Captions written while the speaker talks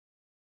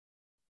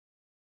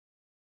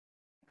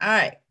All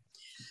right.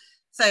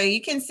 So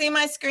you can see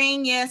my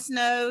screen. Yes,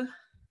 no.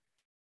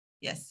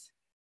 Yes.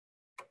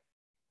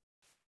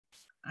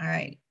 All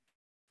right.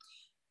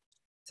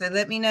 So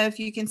let me know if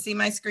you can see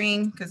my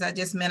screen because I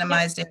just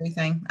minimized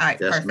everything. All right,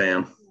 yes, perfect.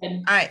 ma'am.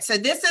 All right, so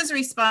this is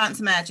Response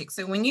Magic.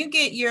 So when you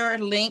get your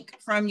link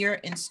from your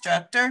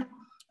instructor,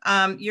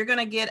 you're going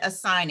to get a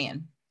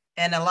sign-in.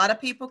 And a lot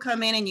of people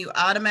come in and you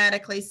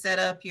automatically set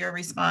up your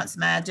Response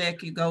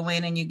Magic. You go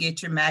in and you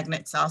get your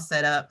magnets all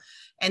set up.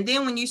 And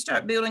then when you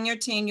start building your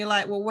team, you're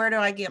like, well, where do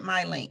I get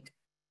my link?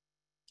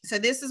 So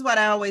this is what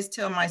I always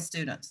tell my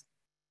students.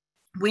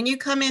 When you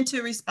come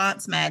into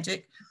Response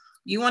Magic,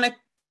 you want to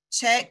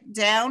check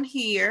down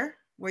here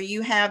where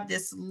you have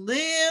this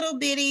little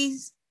bitty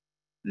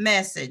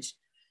message.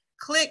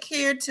 Click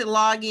here to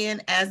log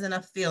in as an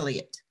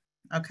affiliate,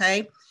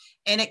 okay?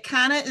 And it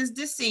kind of is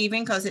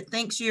deceiving because it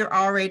thinks you're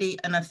already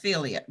an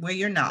affiliate where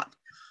you're not.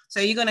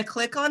 So you're going to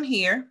click on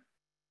here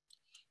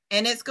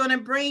and it's going to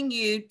bring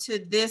you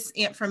to this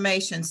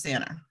information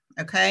center,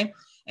 okay?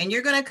 And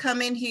you're going to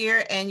come in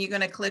here and you're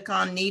going to click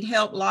on need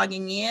help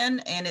logging in,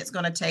 and it's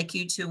going to take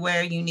you to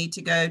where you need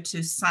to go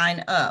to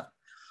sign up.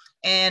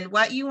 And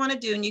what you want to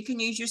do, and you can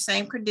use your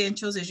same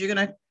credentials, is you're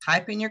going to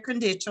type in your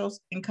credentials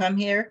and come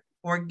here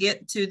or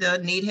get to the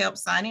need help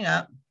signing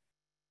up.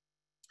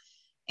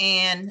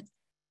 And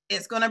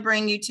it's going to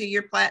bring you to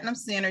your Platinum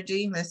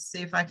Synergy. Let's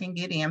see if I can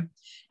get in.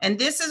 And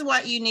this is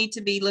what you need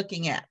to be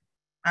looking at.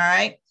 All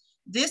right.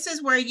 This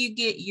is where you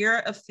get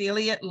your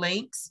affiliate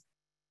links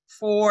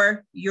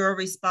for your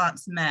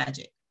Response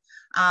Magic.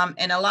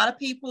 And a lot of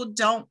people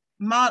don't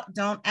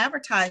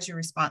advertise your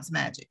Response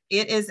Magic.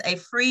 It is a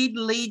free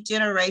lead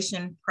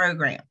generation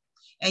program,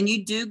 and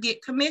you do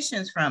get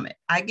commissions from it.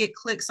 I get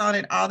clicks on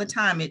it all the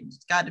time.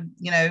 It's got,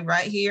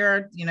 right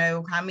here,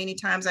 how many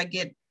times I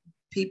get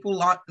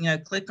people,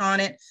 click on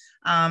it.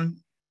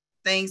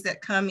 Things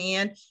that come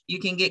in, you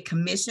can get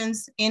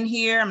commissions in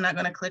here. I'm not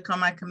going to click on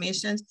my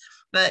commissions,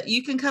 but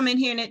you can come in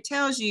here and it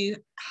tells you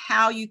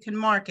how you can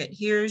market.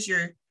 Here's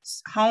your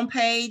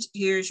homepage.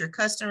 Here's your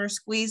customer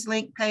squeeze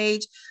link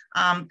page.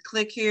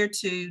 Click here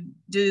to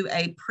do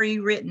a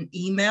pre-written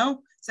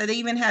email. So they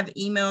even have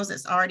emails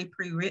that's already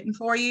pre-written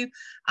for you.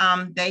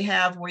 They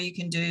have where you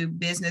can do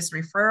business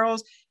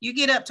referrals. You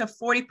get up to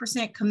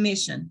 40%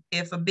 commission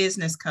if a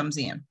business comes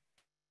in.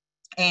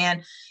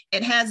 And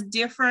it has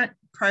different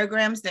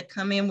programs that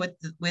come in with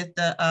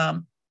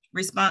the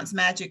Response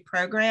Magic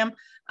program.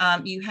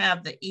 You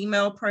have the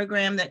email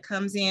program that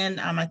comes in.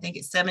 I think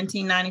it's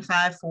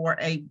 $17.95 for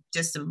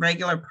just a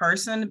regular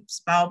person,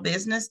 small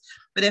business.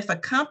 But if a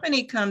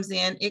company comes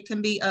in, it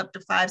can be up to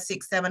 $500,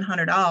 $600,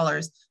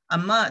 $700 a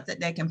month that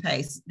they can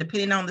pay,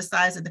 depending on the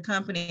size of the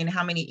company and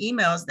how many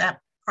emails. That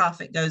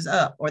profit goes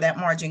up, or that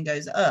margin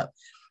goes up.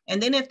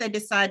 And then if they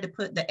decide to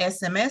put the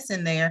SMS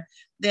in there,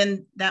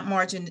 then that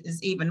margin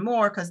is even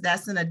more, because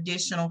that's an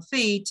additional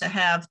fee to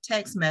have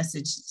text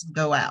messages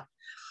go out.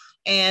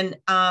 And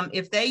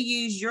if they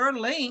use your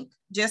link,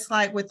 just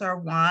like with our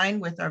wine,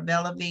 with our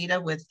Bella Vita,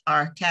 with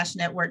our Cash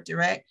Network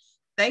Direct,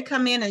 they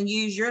come in and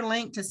use your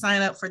link to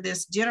sign up for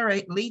this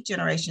lead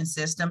generation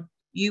system,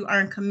 you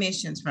earn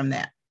commissions from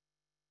that.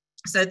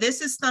 So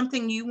this is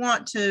something you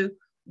want to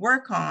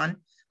work on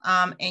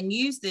and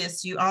use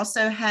this. You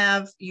also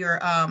have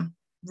your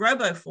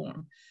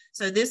RoboForm.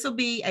 So this will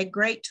be a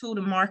great tool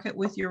to market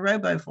with your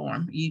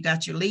RoboForm. You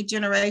got your lead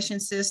generation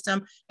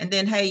system, and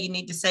then, hey, you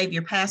need to save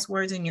your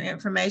passwords and your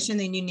information,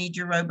 then you need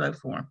your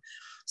RoboForm.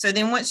 So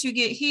then once you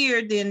get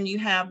here, then you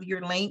have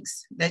your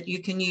links that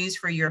you can use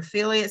for your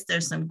affiliates.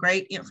 There's some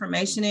great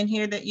information in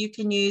here that you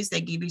can use.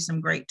 They give you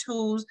some great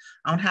tools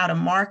on how to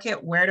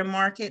market, where to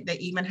market. They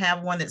even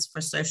have one that's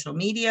for social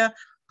media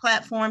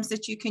platforms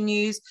that you can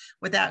use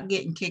without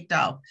getting kicked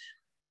off.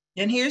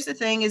 And here's the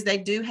thing is they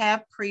do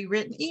have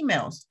pre-written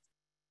emails.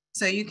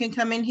 So you can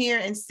come in here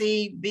and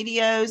see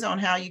videos on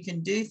how you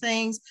can do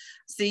things,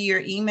 see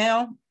your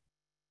email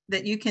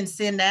that you can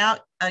send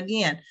out.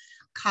 Again,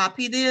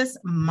 copy this,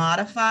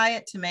 modify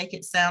it to make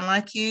it sound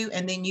like you,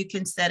 and then you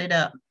can set it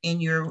up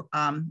in your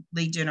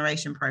lead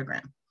generation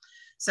program.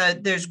 So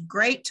there's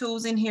great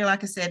tools in here,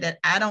 like I said, that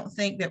I don't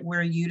think that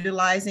we're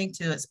utilizing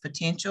to its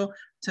potential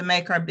to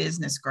make our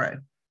business grow.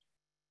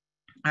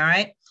 All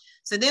right.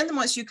 So then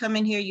once you come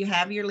in here, you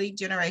have your lead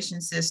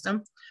generation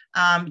system.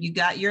 You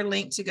got your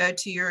link to go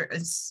to your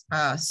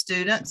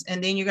students,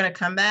 and then you're going to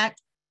come back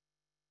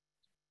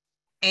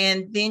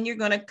and then you're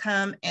going to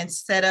come and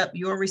set up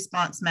your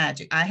Response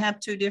Magic. I have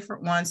two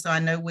different ones, so I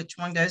know which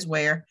one goes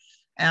where.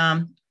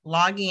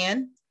 Log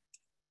in,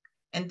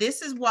 and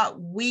this is what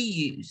we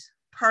use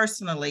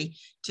personally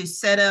to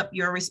set up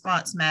your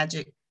Response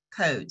Magic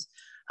codes.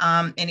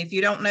 And if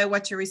you don't know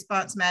what your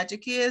Response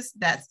Magic is,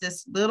 that's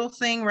this little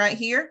thing right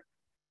here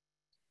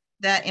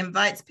that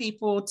invites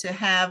people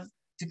to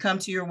come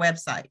to your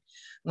website.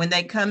 When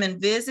they come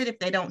and visit, if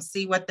they don't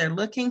see what they're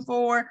looking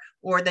for,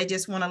 or they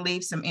just want to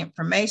leave some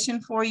information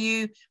for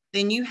you,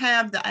 then you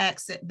have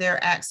their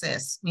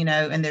access,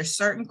 and there's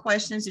certain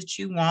questions that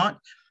you want.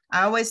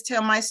 I always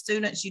tell my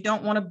students, you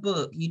don't want a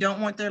book. You don't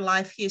want their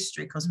life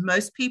history, because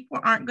most people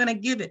aren't going to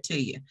give it to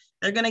you.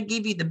 They're going to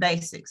give you the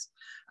basics.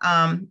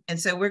 And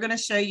so we're going to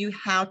show you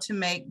how to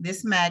make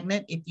this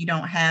magnet if you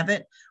don't have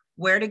it,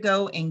 where to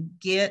go and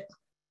get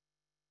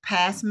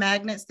past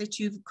magnets that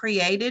you've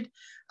created.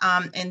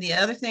 And the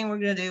other thing we're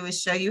going to do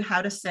is show you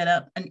how to set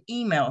up an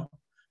email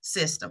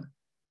system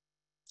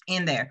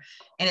in there.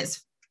 And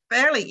it's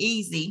fairly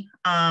easy.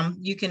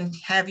 You can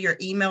have your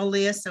email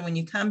list. So when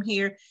you come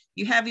here,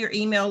 you have your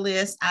email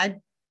list. I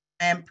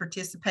am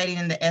participating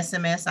in the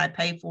SMS. I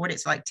pay for it.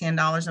 It's like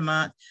 $10 a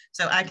month.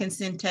 So I can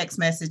send text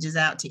messages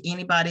out to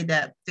anybody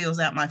that fills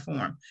out my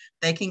form.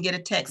 They can get a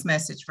text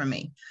message from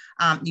me.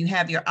 You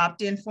have your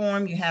opt-in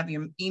form. You have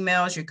your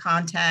emails, your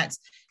contacts,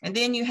 and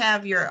then you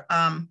have your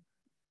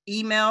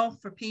email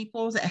for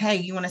people that, hey,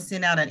 you want to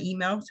send out an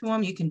email to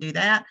them, you can do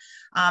that.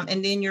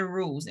 And then your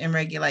rules and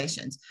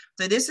regulations.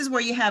 So this is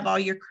where you have all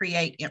your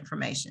create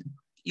information.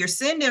 Your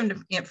send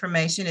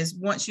information is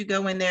once you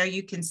go in there,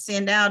 you can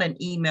send out an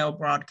email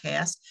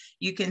broadcast.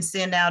 You can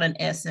send out an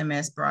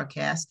SMS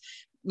broadcast.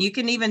 You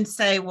can even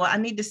say, well, I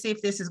need to see if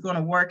this is going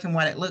to work and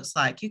what it looks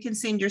like. You can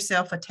send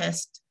yourself a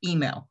test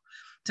email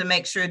to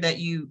make sure that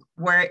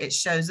where it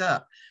shows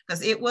up,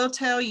 because it will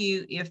tell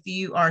you if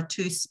you are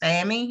too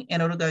spammy,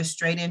 and it'll go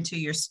straight into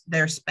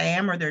their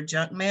spam or their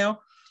junk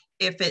mail.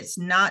 If it's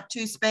not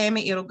too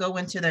spammy, it'll go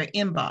into their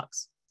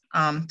inbox.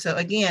 So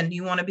again,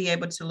 you want to be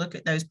able to look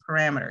at those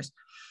parameters.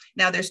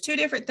 Now there's two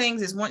different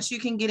things. Is once you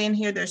can get in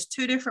here, there's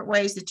two different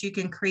ways that you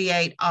can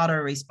create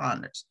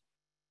autoresponders.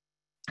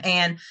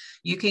 And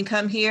you can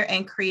come here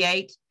and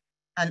create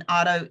an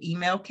auto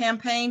email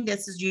campaign.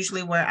 This is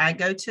usually where I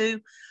go to.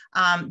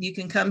 You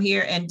can come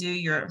here and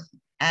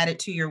add it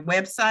to your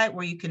website,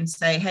 where you can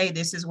say, hey,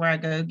 this is where I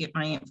go get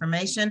my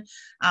information,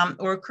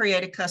 or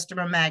create a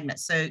customer magnet.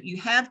 So you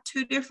have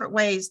two different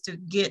ways to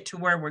get to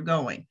where we're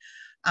going.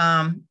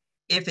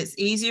 If it's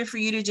easier for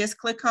you to just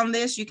click on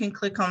this, you can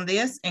click on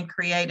this and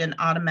create an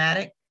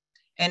automatic,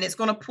 and it's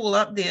going to pull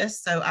up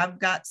this. So I've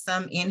got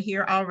some in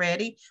here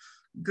already.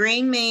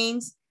 Green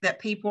means that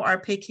people are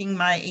picking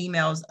my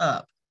emails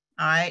up.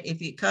 All right.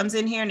 If it comes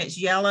in here and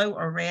it's yellow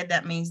or red,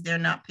 that means they're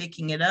not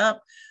picking it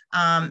up.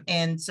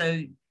 And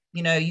so,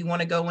 you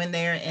want to go in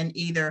there and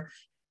either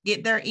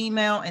get their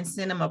email and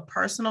send them a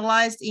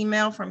personalized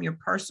email from your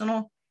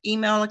personal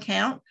email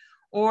account,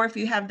 or if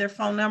you have their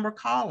phone number,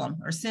 call them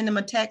or send them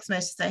a text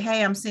message. Say,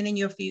 hey, I'm sending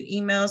you a few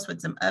emails with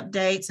some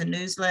updates, a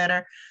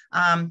newsletter.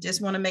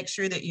 Just want to make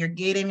sure that you're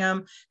getting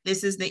them.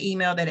 This is the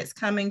email that it's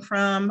coming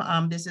from.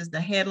 This is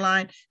the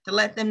headline, to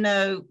let them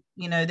know,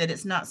 that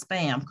it's not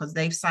spam, because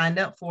they've signed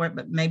up for it,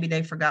 but maybe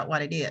they forgot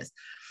what it is.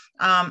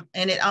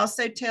 And it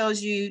also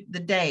tells you the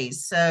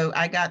days. So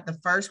I got the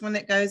first one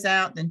that goes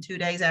out, then 2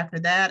 days after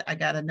that, I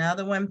got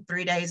another one.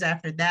 3 days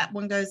after that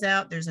one goes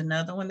out, there's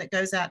another one that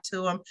goes out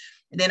to them.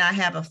 And then I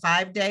have a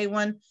 5-day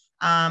one,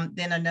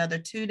 then another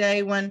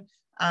 2-day one.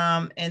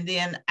 And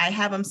then I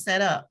have them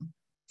set up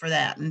for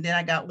that. And then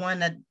I got one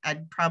that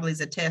probably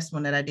is a test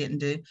one that I didn't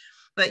do.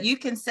 But you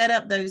can set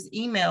up those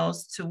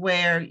emails to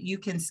where you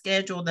can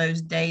schedule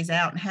those days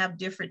out and have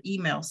different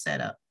emails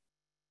set up.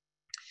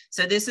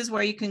 So this is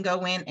where you can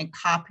go in and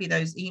copy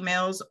those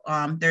emails.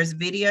 There's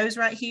videos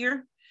right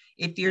here.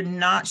 If you're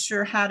not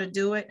sure how to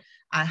do it,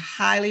 I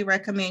highly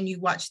recommend you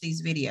watch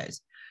these videos,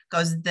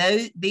 because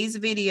these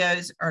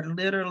videos are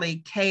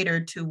literally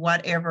catered to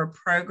whatever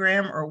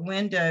program or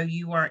window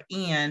you are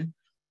in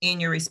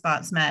your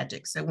Response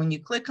Magic. So when you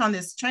click on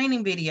this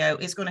training video,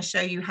 it's going to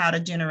show you how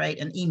to generate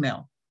an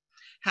email,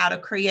 how to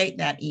create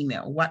that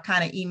email, what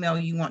kind of email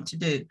you want to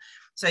do.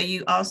 So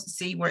you also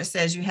see where it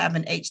says you have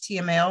an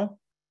HTML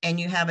and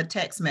you have a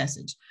text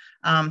message.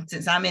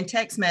 Since I'm in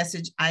text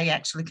message, I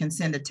actually can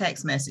send a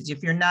text message.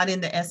 If you're not in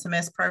the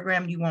SMS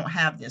program, you won't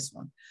have this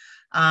one.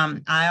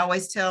 I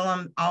always tell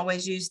them,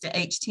 always use the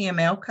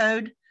HTML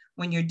code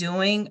when you're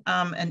doing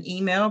an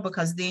email,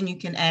 because then you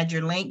can add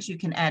your links, you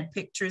can add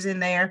pictures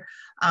in there.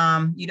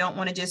 You don't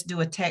want to just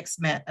do a text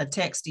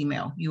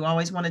email. You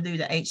always want to do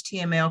the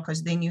HTML,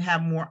 because then you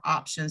have more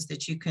options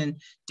that you can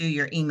do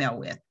your email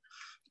with.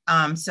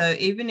 So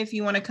even if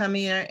you want to come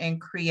here and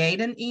create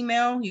an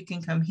email, you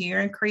can come here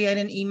and create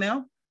an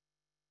email.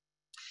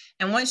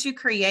 And once you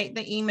create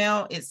the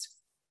email, it's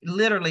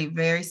literally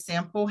very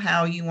simple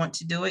how you want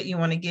to do it. You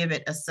want to give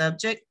it a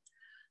subject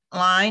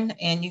line,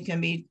 and you can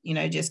be,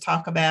 just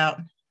talk about,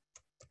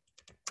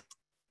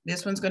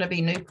 this one's going to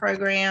be new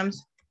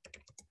programs.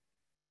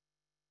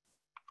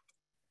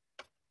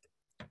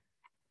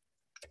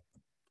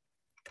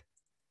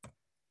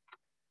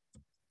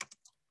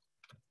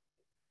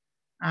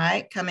 All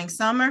right, coming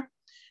summer.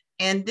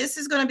 And this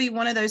is going to be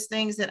one of those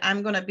things that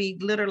I'm going to be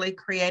literally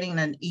creating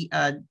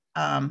a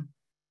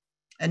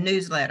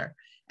newsletter.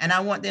 And I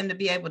want them to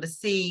be able to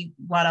see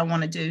what I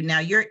want to do. Now,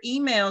 your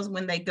emails,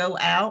 when they go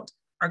out,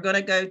 are going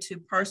to go to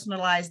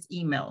personalized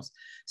emails.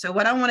 So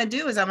what I want to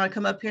do is I'm going to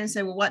come up here and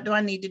say, well, what do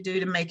I need to do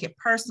to make it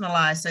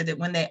personalized, so that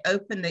when they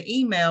open the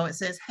email, it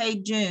says, hey,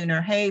 June,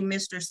 or hey,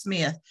 Mr.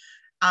 Smith.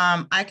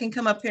 I can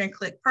come up here and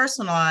click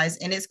personalize,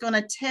 and it's going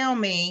to tell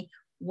me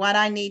what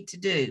I need to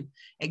do,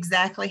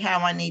 exactly how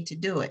I need to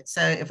do it.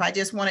 So if I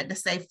just want it to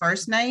say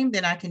first name,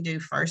 then I can do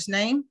first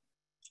name.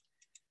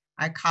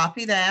 I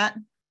copy that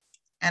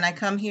and I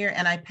come here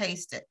and I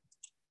paste it.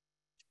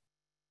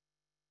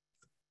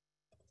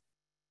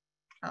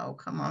 Oh,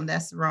 come on,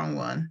 that's the wrong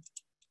one.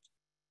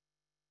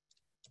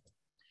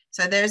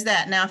 So there's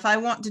that. Now, if I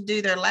want to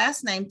do their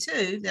last name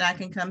too, then I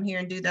can come here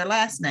and do their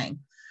last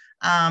name.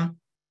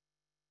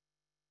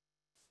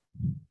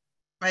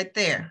 Right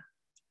there.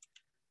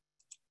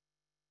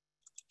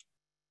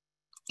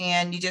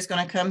 And you're just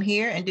going to come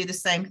here and do the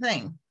same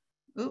thing.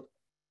 Oop,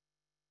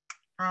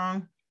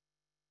 wrong.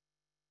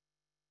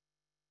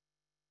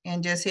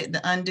 And just hit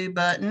the undo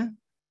button.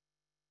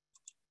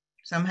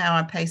 Somehow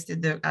I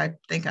pasted I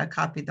think I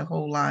copied the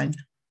whole line.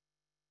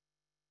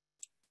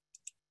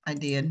 I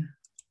did.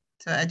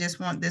 So I just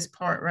want this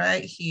part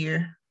right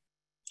here.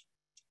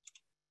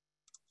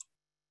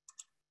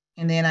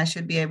 And then I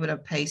should be able to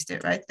paste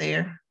it right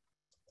there.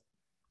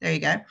 There you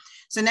go.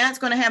 So now it's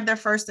going to have their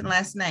first and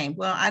last name.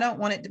 Well, I don't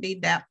want it to be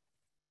that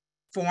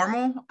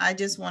formal. I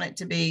just want it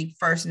to be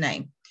first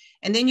name.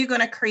 And then you're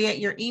going to create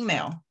your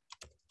email.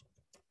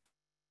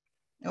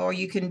 Or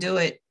you can do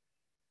it.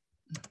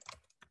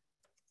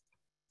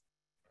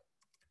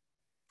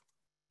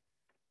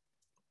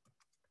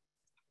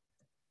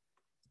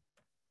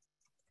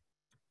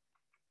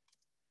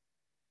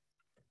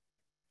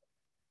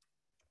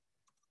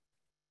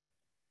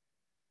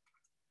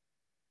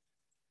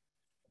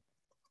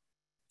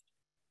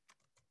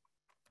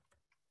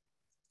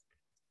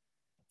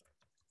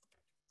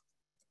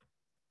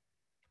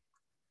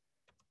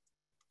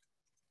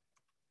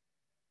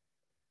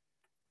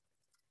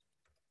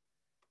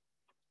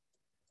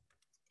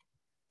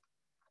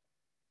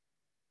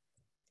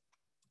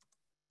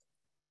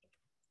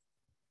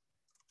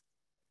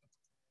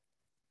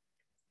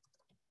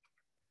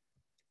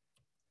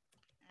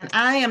 And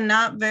I am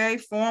not very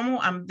formal.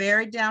 I'm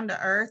very down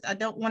to earth. I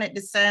don't want it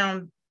to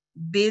sound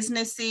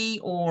businessy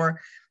or,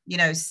 you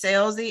know,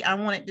 salesy. I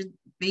want it to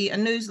be a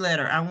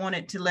newsletter. I want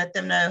it to let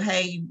them know,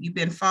 hey, you've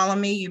been following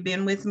me. You've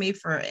been with me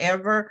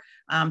forever.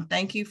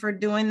 Thank you for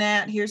doing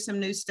that. Here's some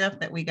new stuff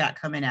that we got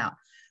coming out.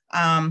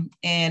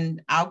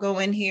 And I'll go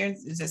in here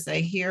and just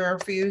say, here are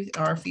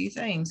a few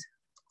things.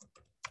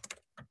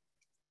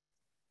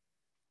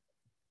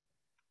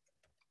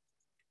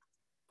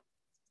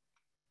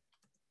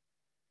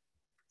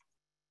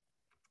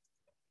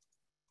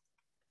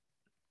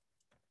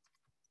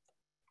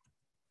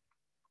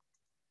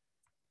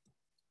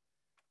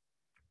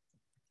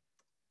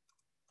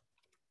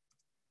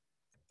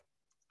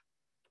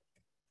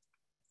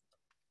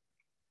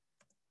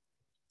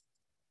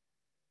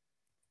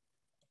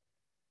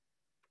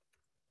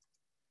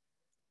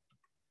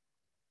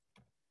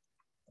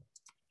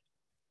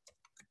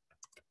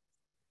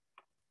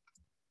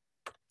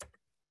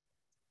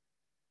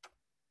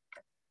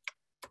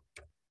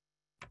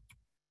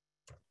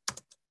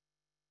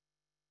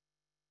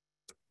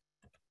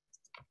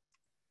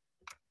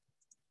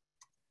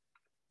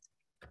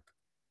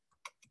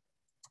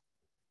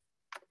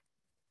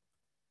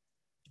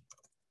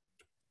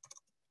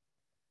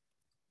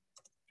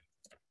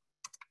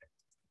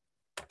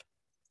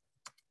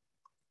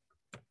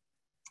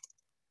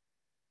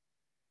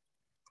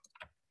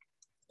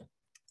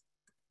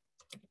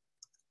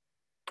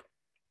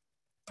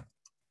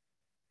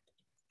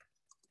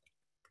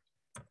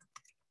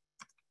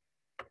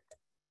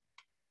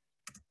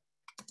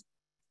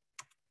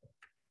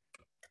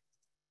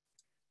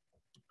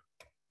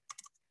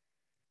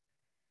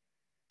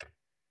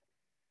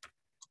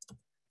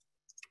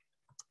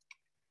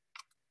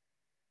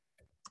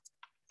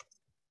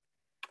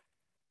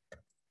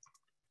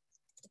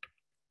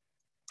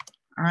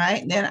 All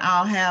right, then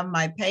I'll have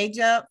my page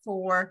up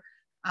for,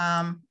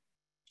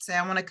 say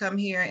I want to come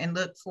here and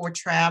look for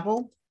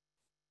travel.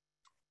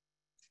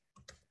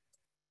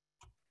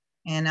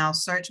 And I'll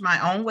search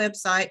my own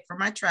website for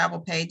my travel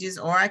pages,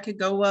 or I could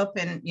go up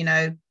and, you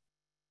know,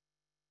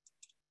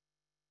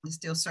 I'm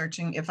still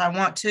searching. If I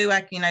want to,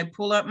 I can, you know,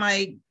 pull up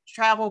my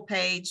travel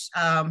page,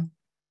 ad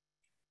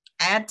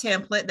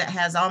template that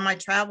has all my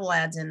travel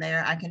ads in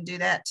there. I can do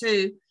that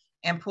too,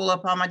 and pull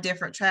up all my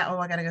different travel. Oh,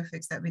 I got to go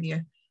fix that video.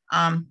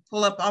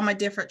 Pull up all my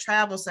different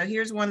travel. So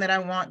here's one that I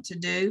want to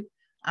do,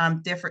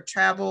 different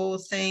travel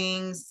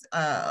things.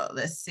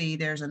 Let's see,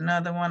 there's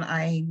another one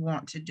I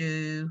want to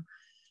do,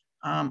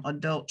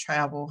 adult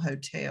travel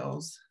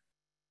hotels.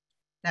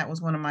 That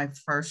was one of my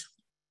first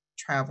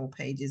travel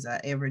pages I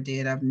ever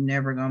did. I've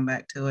never gone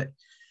back to it.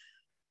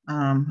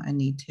 I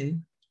need to.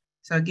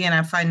 So again,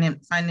 I'm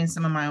finding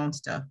some of my own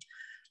stuff.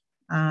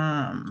 So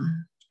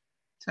I'm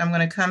going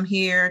to come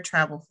here,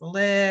 travel for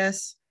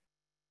less.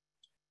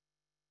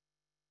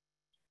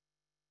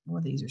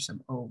 Well, these are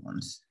some old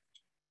ones.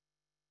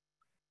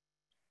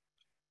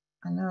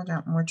 I know I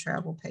got more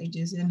travel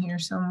pages in here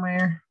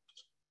somewhere.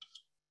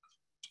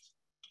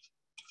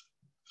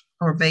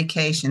 Or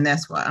vacation.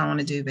 That's why I want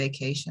to do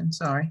vacation.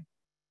 Sorry.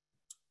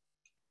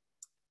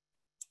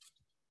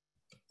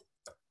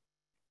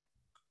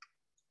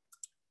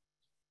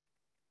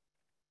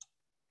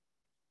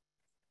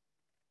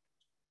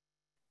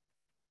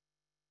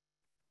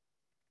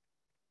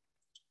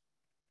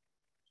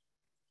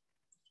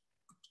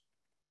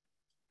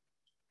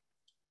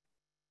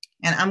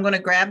 And I'm going to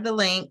grab the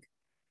link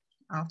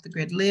off the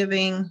grid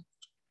living.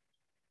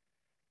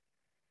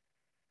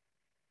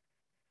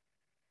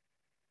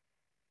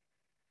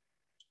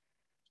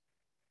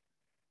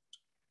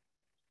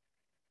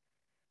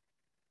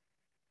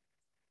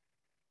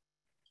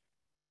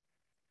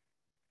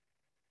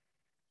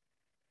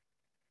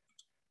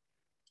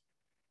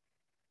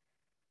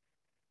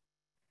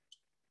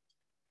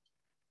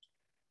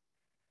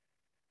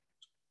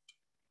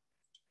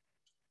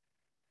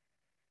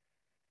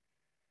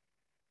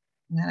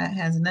 Now that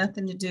has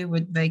nothing to do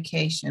with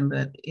vacation,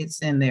 but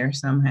it's in there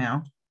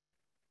somehow.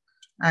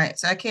 All right,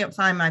 so I can't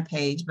find my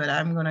page, but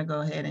I'm going to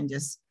go ahead and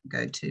just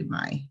go to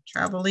my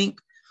travel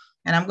link,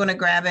 and I'm going to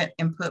grab it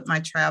and put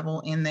my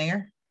travel in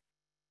there.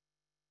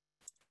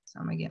 So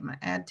I'm going to get my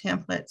add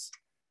templates,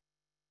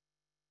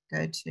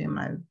 go to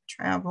my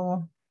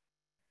travel.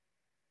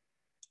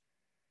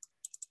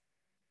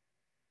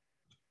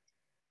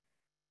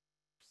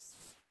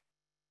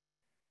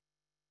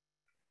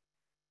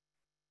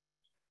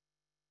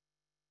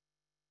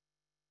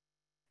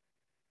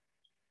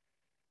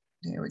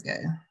 There we go.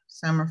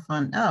 Summer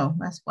fun. Oh,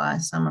 that's why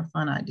summer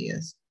fun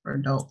ideas for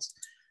adults.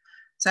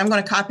 So I'm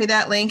going to copy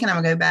that link and I'm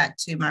going to go back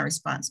to my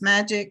response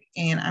magic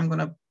and I'm going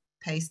to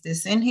paste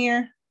this in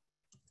here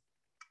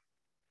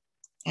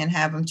and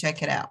have them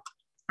check it out.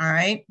 All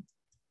right.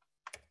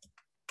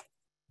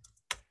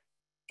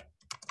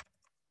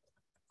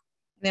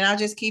 Then I'll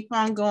just keep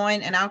on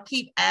going and I'll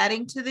keep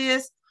adding to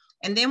this.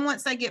 And then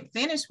once I get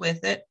finished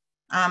with it,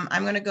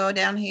 I'm going to go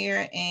down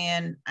here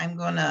and I'm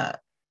going to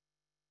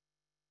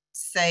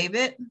save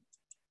it.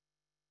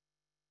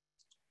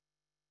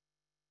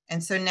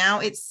 And so now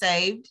it's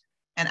saved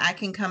and I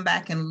can come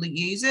back and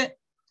use it.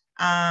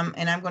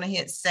 And I'm going to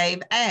hit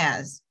save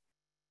as.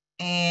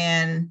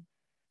 And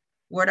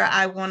where do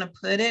I want to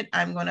put it?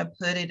 I'm going to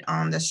put it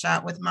on the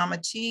Shop with Mama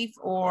Chief,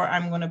 or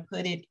I'm going to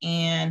put it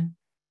in,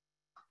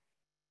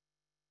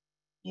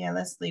 yeah,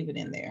 let's leave it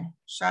in there.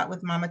 Shop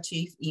with Mama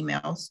Chief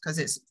emails, because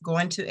it's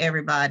going to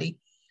everybody.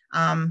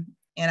 And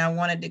I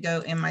wanted to go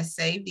in my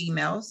saved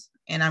emails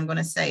and I'm going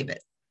to save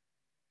it.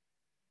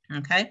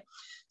 Okay,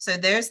 so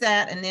there's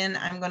that. And then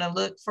I'm going to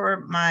look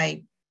for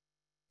my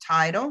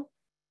title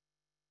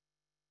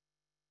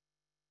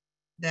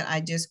that I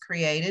just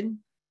created.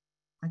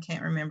 I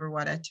can't remember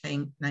what I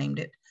named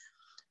it,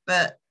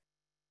 but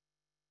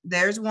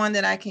there's one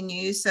that I can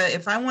use. So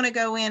if I want to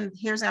go in,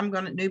 here's, I'm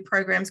going to new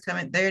programs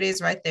coming. There it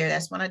is right there.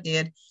 That's one I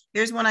did.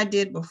 Here's one I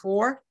did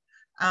before.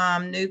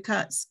 New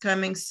cuts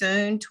coming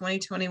soon,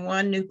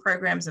 2021, new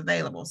programs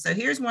available. So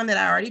here's one that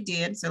I already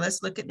did. So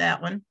let's look at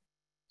that one.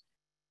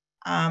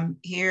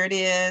 Here it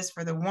is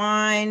for the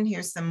wine.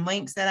 Here's some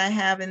links that I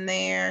have in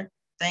there.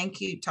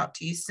 Thank you. Talk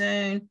to you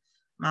soon.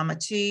 Mama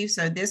Chief.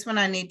 So this one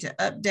I need to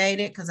update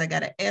it because I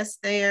got an S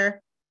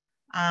there.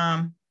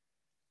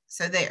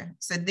 So there.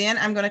 So then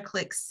I'm going to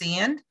click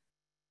send.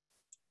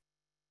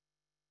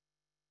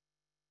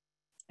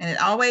 And it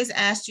always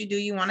asks you, do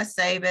you want to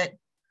save it?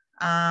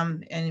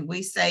 And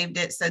we saved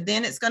it. So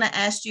then it's going to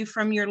ask you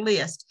from your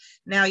list.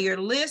 Now your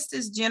list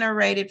is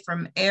generated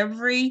from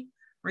every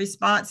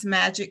response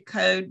magic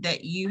code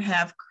that you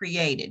have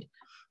created.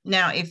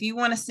 Now, if you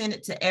want to send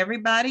it to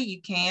everybody,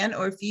 you can,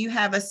 or if you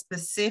have a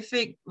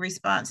specific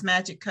response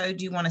magic code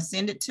you want to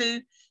send it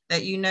to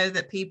that you know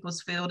that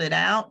people's filled it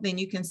out, then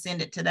you can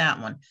send it to that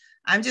one.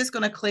 I'm just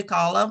going to click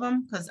all of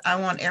them because I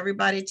want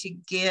everybody to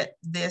get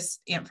this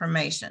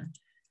information.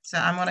 So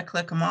I'm going to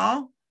click them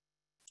all.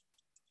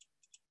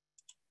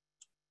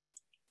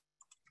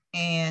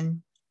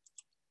 And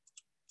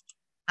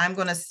I'm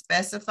going to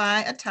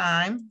specify a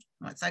time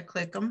once I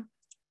click them.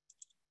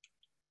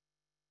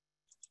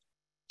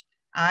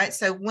 All right,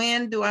 so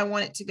when do I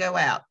want it to go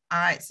out? All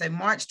right, so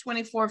March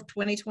 24th,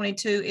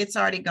 2022, it's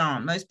already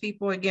gone. Most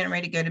people are getting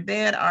ready to go to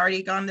bed,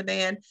 already gone to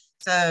bed.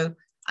 So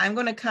I'm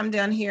going to come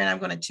down here and I'm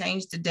going to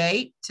change the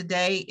date.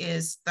 Today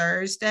is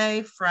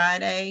Thursday,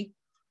 Friday.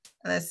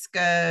 Let's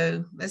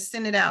go, let's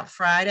send it out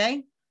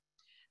Friday.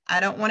 I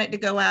don't want it to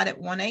go out at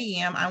 1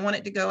 a.m. I want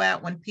it to go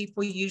out when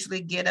people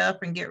usually get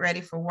up and get ready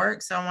for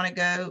work. So I want to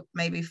go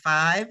maybe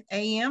 5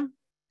 a.m.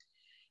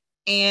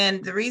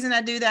 And the reason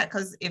I do that,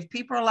 because if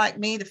people are like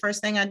me, the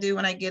first thing I do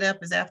when I get up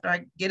is after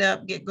I get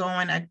up, get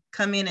going, I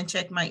come in and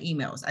check my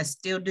emails. I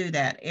still do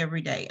that every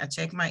day. I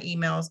check my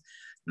emails.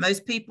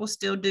 Most people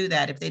still do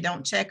that. If they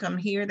don't check them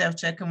here, they'll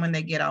check them when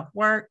they get off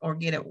work or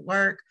get at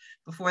work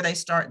before they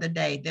start the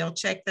day. They'll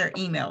check their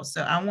emails.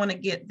 So I want to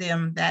get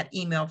them that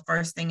email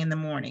first thing in the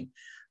morning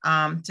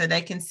so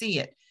they can see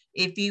it.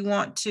 If you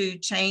want to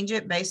change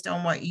it based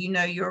on what you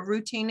know your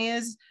routine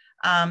is,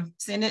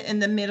 send it in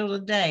the middle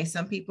of the day.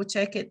 Some people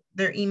check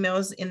their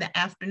emails in the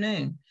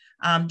afternoon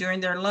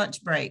during their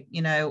lunch break,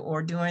 you know,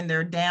 or during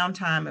their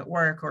downtime at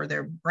work or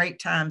their break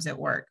times at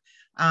work.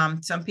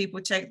 Some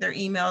people check their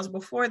emails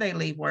before they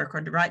leave work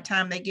or the right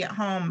time they get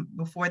home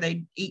before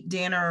they eat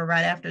dinner or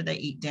right after they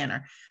eat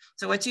dinner.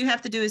 So what you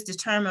have to do is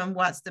determine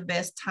what's the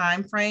best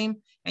time frame,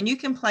 and you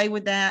can play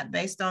with that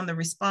based on the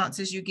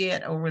responses you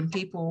get or when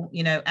people,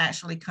 you know,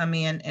 actually come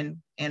in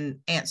and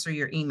answer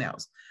your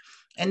emails.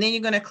 And then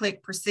you're going to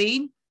click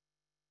proceed.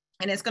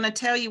 and it's going to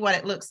tell you what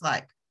it looks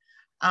like.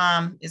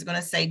 It's going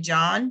to say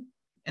John,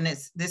 and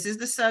this is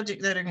the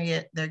subject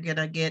that they're going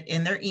to get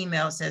in their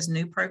email. It says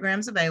new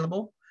programs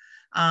available.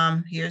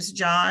 Here's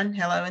John.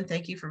 Hello, and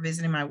thank you for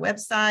visiting my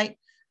website.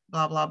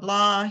 Blah, blah,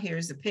 blah.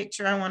 Here's the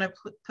picture I want to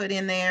put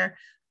in there.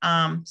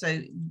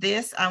 So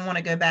this, I want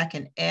to go back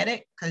and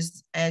edit,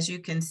 because as you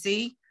can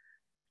see,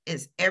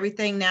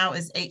 everything now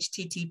is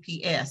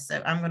HTTPS.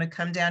 So I'm going to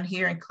come down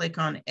here and click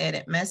on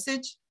edit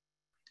message.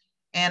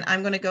 And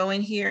I'm going to go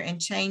in here and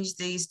change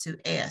these to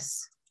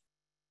S,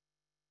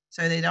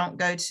 so they don't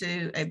go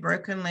to a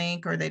broken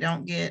link, or they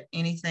don't get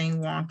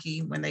anything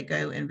wonky when they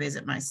go and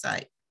visit my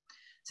site.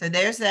 So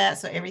there's that.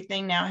 So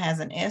everything now has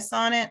an S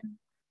on it.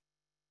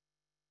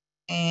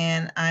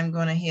 And I'm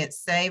going to hit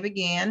save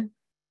again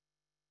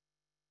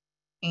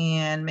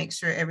and make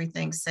sure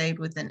everything's saved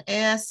with an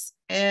S,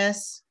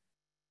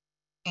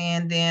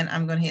 and then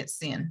I'm going to hit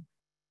send.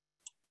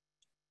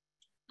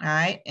 All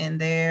right,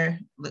 and there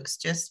looks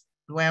just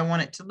the way I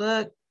want it to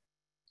look,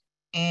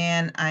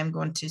 and I'm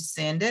going to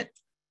send it.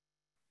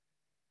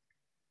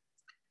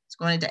 It's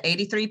going into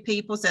 83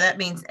 people, so that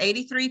means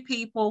 83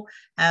 people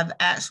have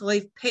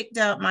actually picked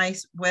up my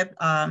web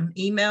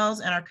emails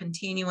and are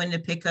continuing to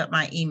pick up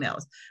my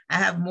emails. I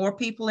have more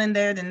people in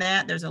there than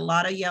that. There's a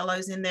lot of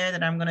yellows in there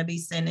that I'm going to be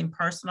sending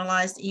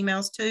personalized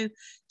emails to,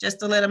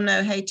 just to let them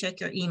know, hey, check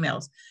your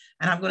emails.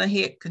 And I'm going to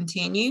hit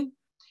continue.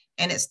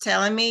 And it's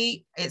telling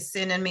me, it's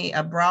sending me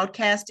a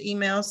broadcast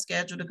email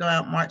scheduled to go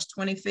out March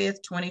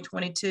 25th,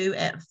 2022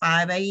 at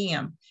 5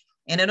 a.m.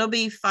 And it'll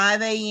be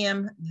 5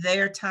 a.m.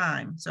 their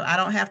time. So I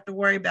don't have to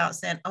worry about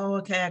saying, oh,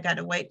 okay, I got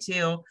to wait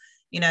till,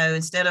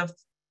 instead of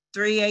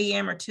 3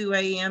 a.m. or 2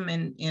 a.m.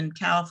 in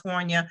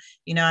California,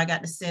 I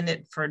got to send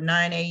it for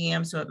 9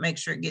 a.m. so it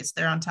makes sure it gets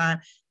there on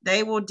time.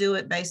 They will do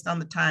it based on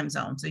the time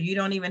zone. So you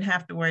don't even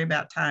have to worry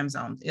about time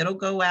zones. It'll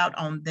go out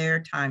on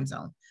their time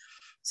zone.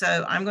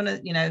 So I'm going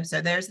to,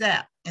 so there's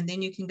that. And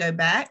then you can go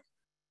back,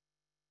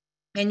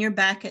 and you're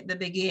back at the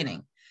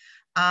beginning.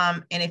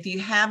 And if you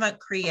haven't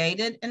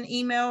created an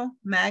email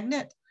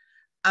magnet,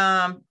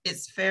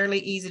 it's fairly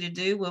easy to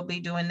do. We'll be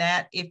doing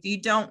that. If you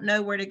don't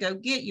know where to go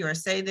get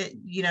yours, say that,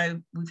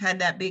 we've had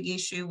that big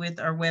issue with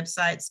our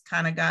websites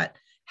kind of got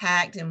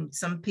hacked and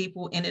some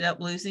people ended up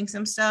losing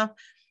some stuff.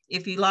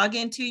 If you log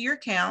into your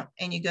account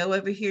and you go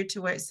over here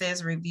to where it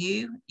says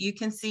review, you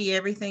can see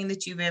everything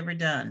that you've ever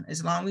done,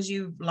 as long as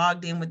you've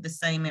logged in with the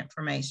same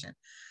information.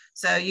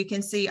 So you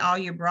can see all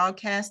your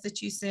broadcasts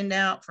that you send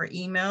out for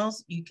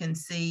emails. You can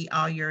see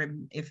all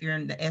if you're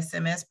in the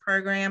SMS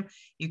program,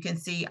 you can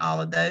see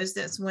all of those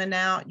that's went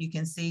out. You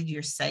can see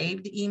your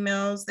saved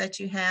emails that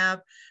you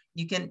have.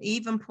 You can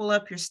even pull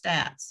up your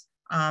stats.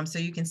 So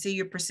you can see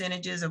your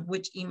percentages of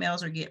which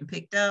emails are getting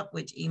picked up,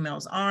 which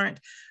emails aren't,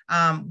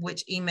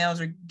 which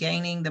emails are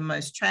gaining the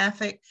most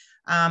traffic.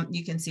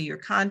 You can see your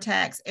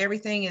contacts.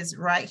 Everything is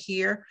right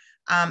here.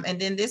 And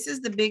then this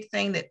is the big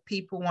thing that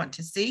people want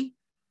to see,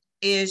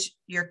 is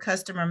your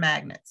customer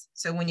magnets.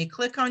 So when you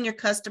click on your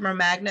customer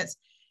magnets,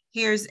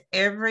 here's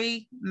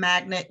every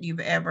magnet you've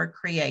ever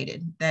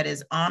created that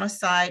is on a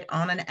site,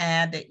 on an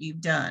ad that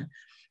you've done.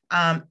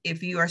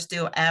 If you are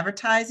still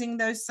advertising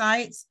those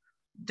sites,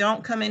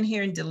 don't come in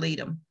here and delete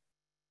them,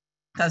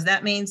 because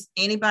that means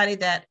anybody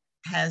that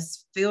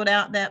has filled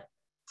out that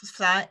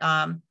site,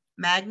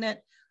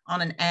 magnet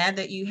on an ad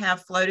that you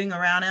have floating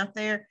around out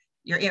there,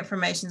 your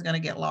information is going to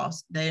get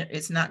lost.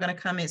 It's not going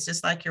to come. It's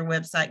just like your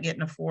website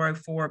getting a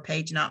 404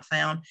 page not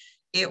found.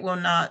 It will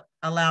not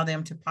allow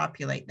them to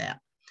populate that.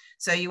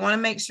 So you want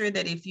to make sure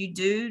that if you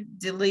do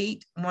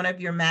delete one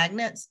of your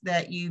magnets,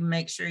 that you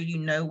make sure you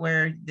know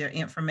where their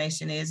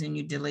information is and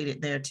you delete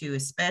it there too,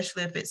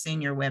 especially if it's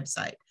in your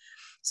website.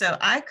 So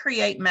I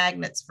create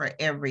magnets for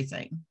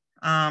everything.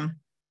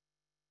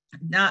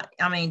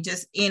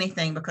 Just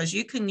anything, because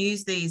you can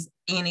use these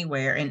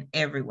anywhere and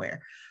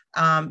everywhere.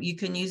 You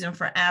can use them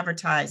for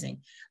advertising.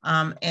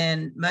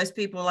 And most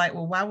people are like,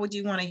 well, why would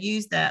you want to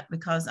use that?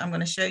 Because I'm going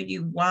to show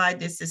you why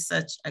this is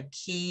such a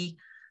key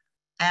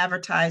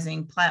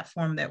advertising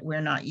platform that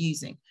we're not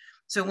using.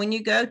 So when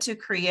you go to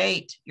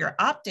create your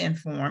opt-in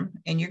form,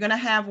 and you're going to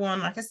have one,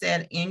 like I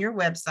said, in your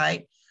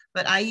website,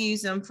 but I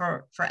use them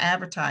for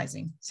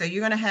advertising. So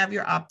you're going to have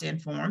your opt-in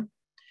form,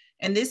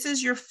 and this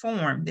is your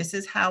form. This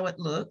is how it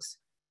looks.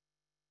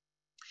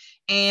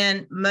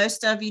 And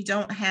most of you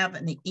don't have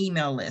an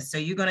email list. So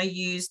you're going to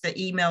use the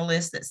email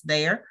list that's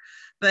there.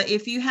 But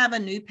if you have a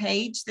new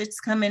page that's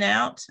coming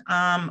out,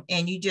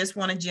 and you just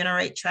want to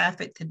generate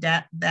traffic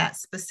to that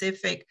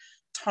specific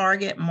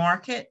target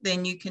market,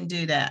 then you can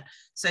do that.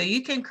 So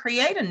you can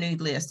create a new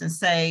list and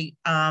say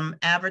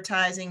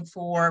advertising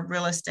for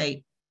real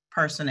estate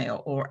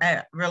personnel or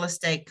real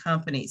estate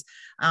companies,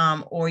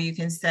 or you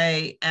can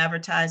say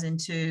advertising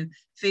to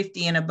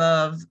 50 and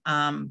above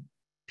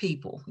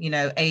people,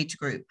 age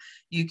group.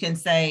 You can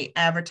say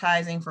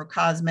advertising for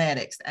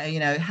cosmetics,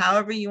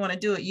 however you want to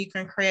do it. You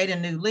can create a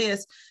new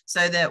list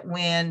so that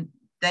when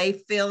they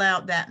fill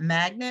out that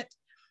magnet,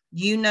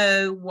 you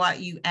know what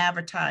you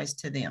advertise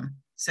to them.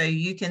 So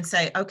you can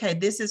say, okay,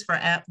 this is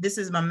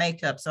my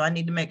makeup. So I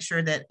need to make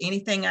sure that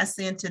anything I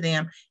send to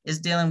them is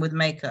dealing with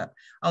makeup.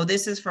 Oh,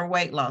 this is for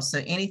weight loss.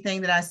 So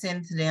anything that I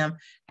send to them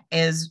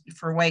is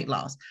for weight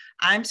loss.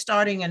 I'm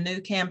starting a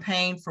new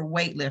campaign for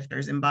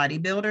weightlifters and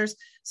bodybuilders.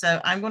 So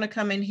I'm going to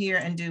come in here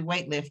and do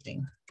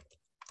weightlifting.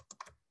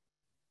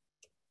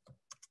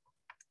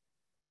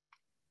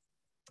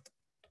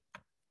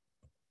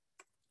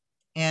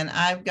 And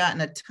I've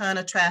gotten a ton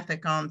of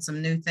traffic on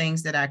some new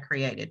things that I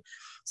created.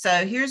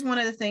 So here's one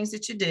of the things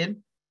that you did.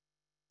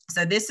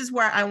 So this is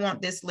where I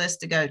want this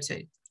list to go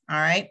to. All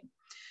right.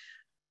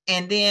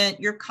 And then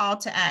your call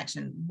to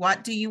action.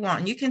 What do you want?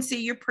 And you can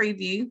see your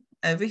preview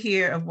over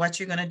here of what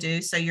you're going to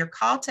do. So your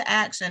call to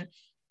action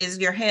is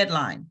your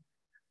headline.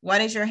 What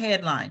is your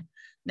headline?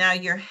 Now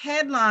your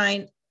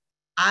headline,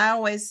 I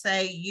always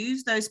say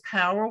use those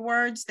power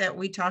words that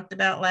we talked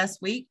about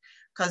last week,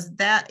 because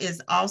that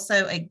is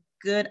also a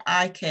good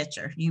eye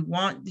catcher. You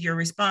want your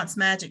response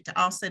magic to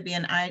also be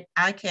an eye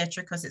catcher,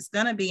 because it's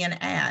going to be an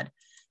ad,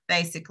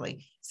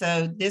 basically.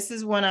 So this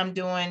is what I'm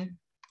doing.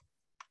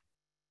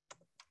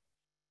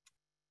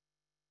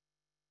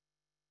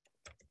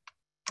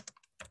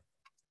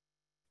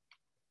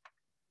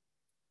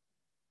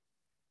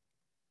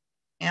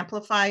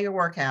 Amplify your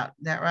workout.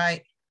 Is that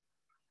right?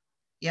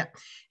 Yep.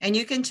 And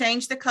you can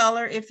change the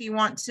color if you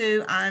want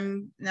to.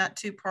 I'm not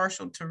too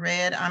partial to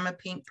red. I'm a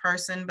pink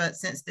person, but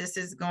since this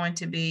is going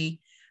to be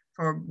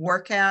for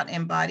workout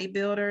and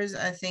bodybuilders,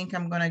 I think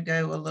I'm going to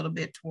go a little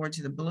bit towards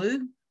the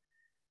blue,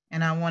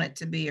 and I want it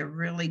to be a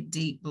really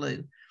deep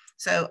blue.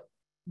 So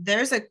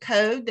there's a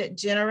code that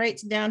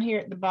generates down here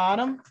at the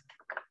bottom.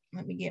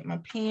 Let me get my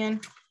pen.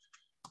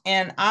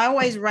 And I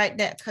always write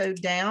that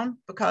code down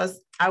because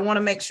I want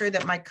to make sure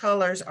that my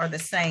colors are the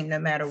same no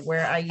matter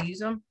where I use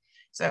them.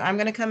 So I'm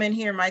going to come in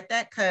here and write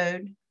that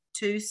code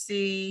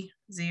 2C0BA4.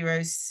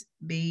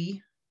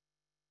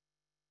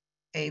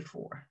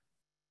 All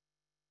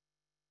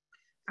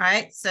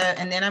right. So,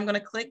 and then I'm going to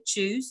click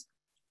choose.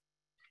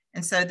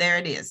 And so there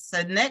it is.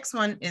 So the next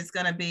one is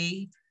going to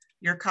be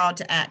your call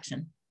to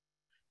action.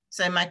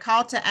 So my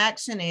call to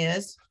action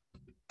is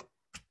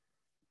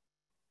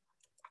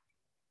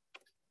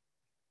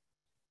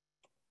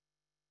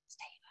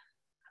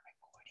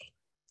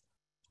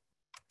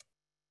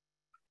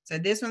so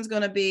this one's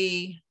going to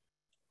be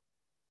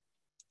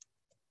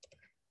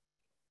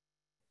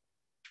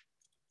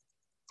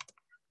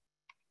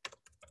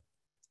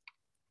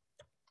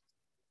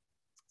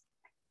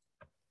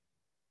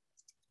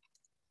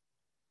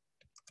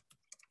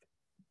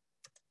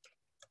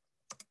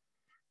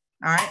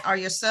all right. Are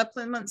your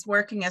supplements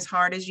working as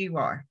hard as you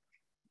are?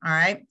 All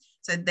right.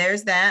 So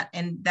there's that.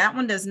 And that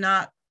one does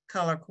not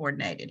color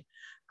coordinated.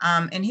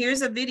 And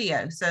here's a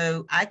video.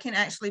 So I can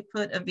actually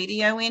put a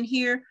video in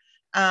here.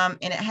 And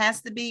it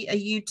has to be a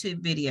YouTube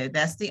video.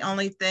 That's the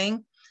only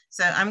thing.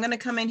 So I'm going to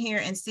come in here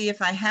and see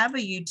if I have a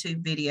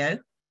YouTube video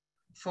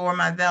for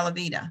my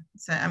Velveeta.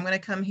 So I'm going to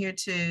come here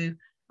to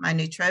my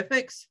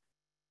nootropics.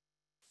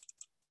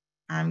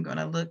 I'm going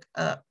to look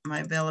up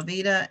my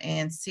Velveeta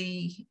and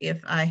see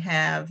if I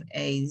have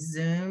a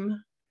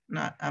Zoom,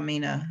 a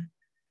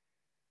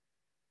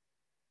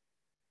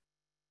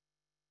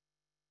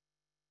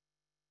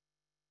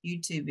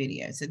YouTube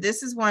video. So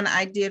this is one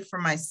I did for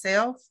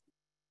myself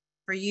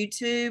for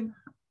YouTube.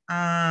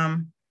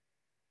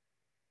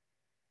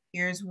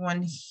 Here's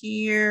one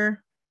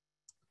here.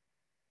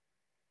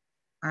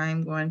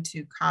 I'm going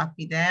to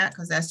copy that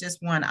because that's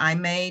just one I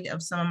made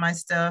of some of my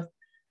stuff.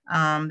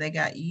 They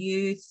got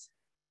youth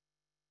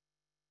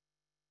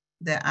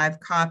that I've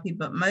copied,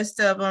 but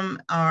most of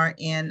them are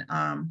in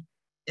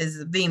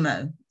is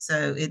Vimeo.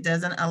 So it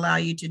doesn't allow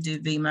you to do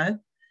Vimeo.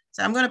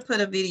 So I'm going to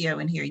put a video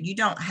in here. You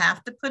don't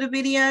have to put a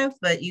video,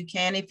 but you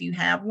can if you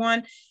have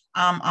one.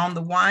 On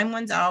the wine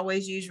ones, I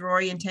always use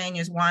Rory and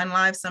Tanya's Wine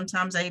Live.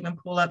 Sometimes I even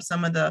pull up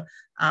some of the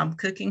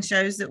cooking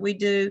shows that we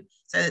do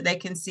so that they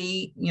can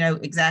see,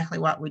 exactly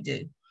what we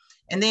do.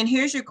 And then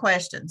here's your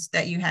questions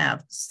that you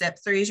have. Step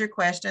 3 is your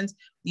questions.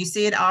 You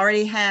see it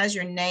already has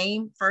your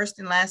name, first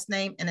and last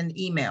name, and an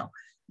email.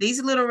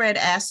 These little red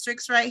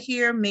asterisks right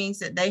here means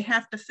that they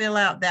have to fill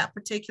out that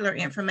particular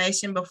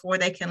information before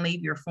they can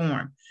leave your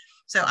form.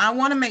 So I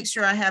want to make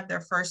sure I have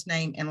their first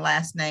name and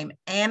last name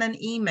and an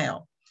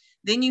email.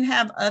 Then you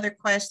have other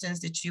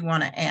questions that you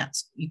want to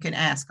ask. You can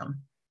ask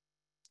them.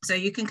 So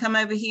you can come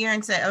over here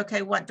and say,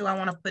 okay, what do I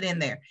want to put in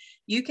there?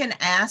 You can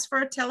ask for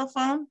a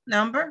telephone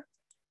number.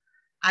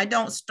 I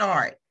don't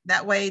start.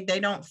 That way they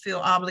don't feel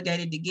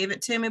obligated to give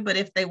it to me, but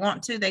if they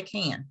want to, they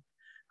can.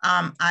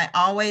 I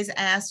always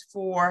ask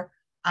for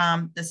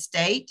the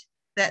state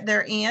that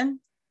they're in.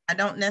 I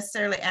don't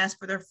necessarily ask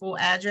for their full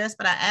address,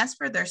 but I ask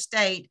for their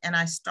state and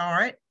I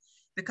star it,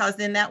 because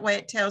then that way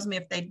it tells me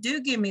if they do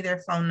give me their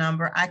phone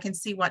number, I can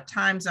see what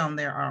time zone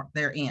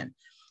they're in.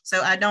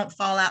 So I don't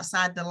fall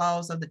outside the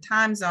laws of the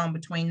time zone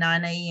between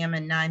 9 a.m.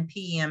 and 9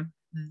 p.m.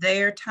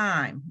 their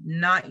time,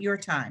 not your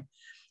time.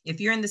 If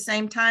you're in the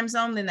same time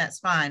zone, then that's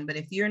fine. But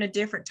if you're in a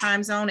different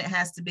time zone, it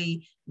has to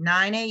be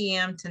 9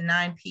 a.m. to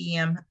 9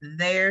 p.m.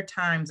 their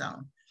time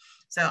zone.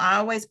 So I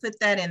always put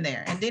that in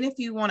there. And then if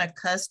you want a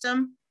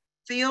custom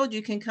field,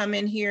 you can come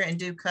in here and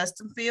do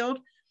custom field.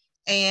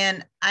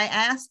 And I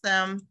ask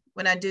them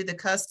when I do the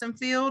custom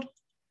field,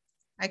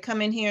 I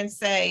come in here and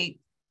say,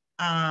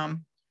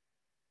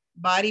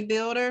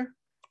 bodybuilder.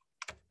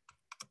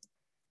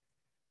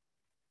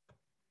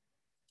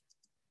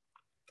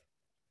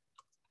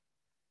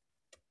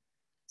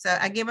 So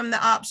I give them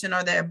the option,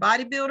 are they a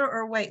bodybuilder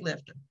or a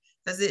weightlifter?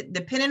 Because it,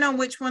 depending on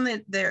which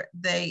one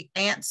they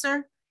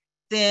answer,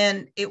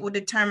 then it will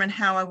determine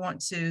how I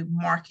want to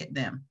market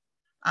them.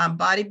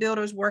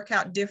 Bodybuilders work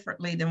out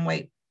differently than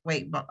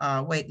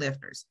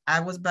weightlifters.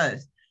 I was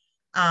both.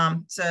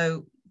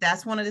 So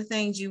that's one of the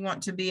things you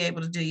want to be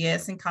able to do.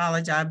 Yes, in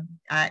college, I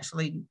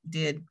actually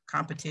did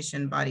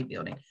competition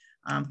bodybuilding.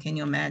 Can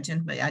you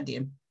imagine? But I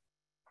did.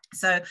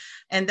 So,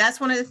 and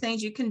that's one of the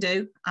things you can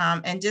do.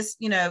 And just,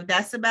 you know,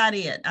 that's about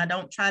it. I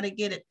don't try to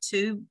get it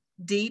too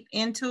deep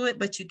into it,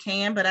 but you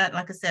can. But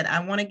like I said,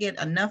 I want to get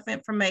enough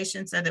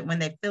information so that when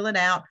they fill it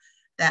out,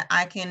 that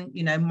I can,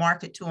 you know,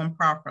 market to them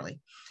properly.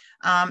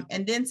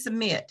 And then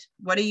submit.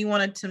 What do you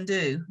want to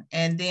do?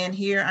 And then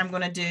here I'm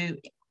going to do,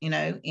 you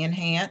know,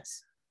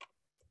 enhance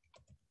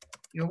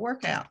your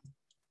workout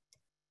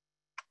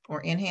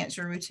or enhance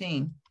your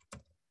routine.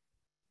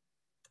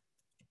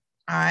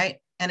 All right.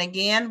 And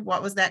again,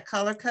 what was that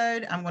color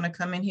code? I'm going to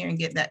come in here and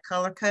get that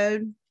color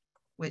code,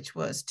 which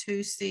was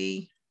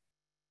 2C.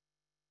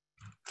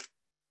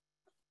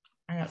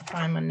 I got to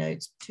find my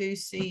notes.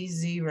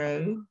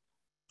 2C0BA4.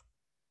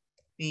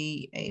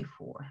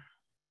 All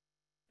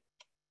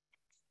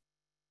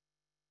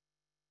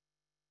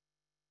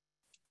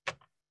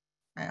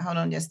right, hold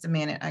on just a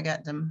minute. I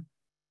got them.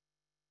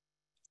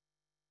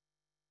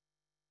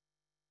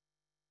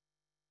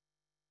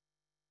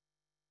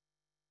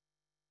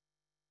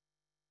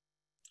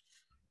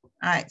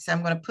 All right, so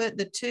I'm going to put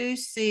the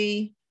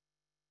 2C,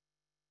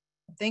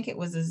 I think it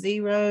was a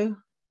 0,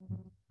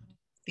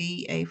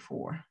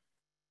 BA4.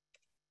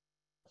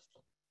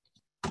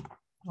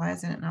 Why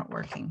isn't it not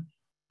working?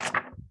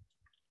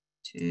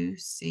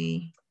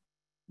 2C0,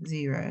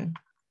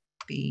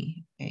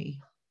 BA4.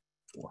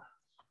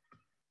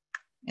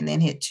 And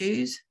then hit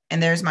choose,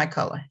 and there's my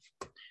color.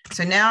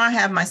 So now I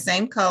have my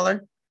same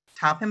color,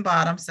 top and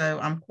bottom, so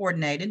I'm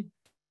coordinated.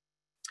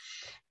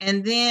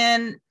 And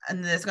then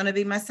there's going to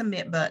be my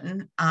submit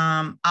button.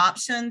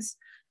 Options.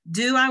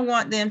 Do I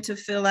want them to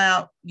fill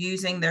out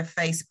using their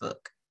Facebook?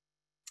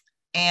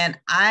 And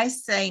I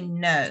say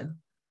no.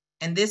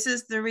 And this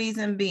is the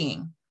reason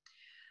being.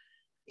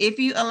 If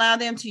you allow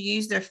them to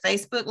use their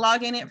Facebook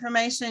login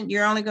information,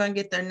 you're only going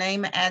to get their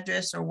name,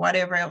 address, or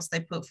whatever else they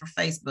put for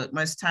Facebook.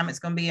 Most of the time it's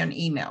going to be an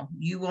email.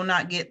 You will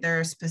not get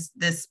the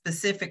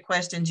specific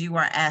questions you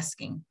are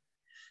asking.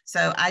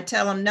 So I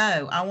tell them,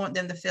 no, I want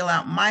them to fill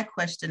out my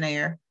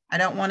questionnaire. I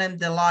don't want them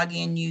to log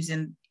in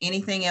using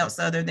anything else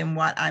other than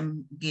what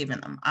I'm giving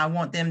them. I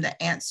want them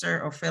to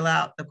answer or fill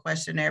out the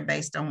questionnaire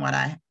based on what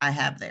I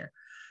have there.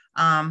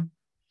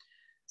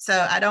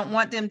 So I don't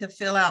want them to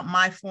fill out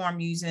my form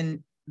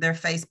using their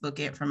Facebook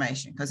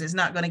information because it's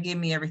not going to give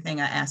me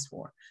everything I asked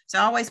for. So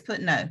I always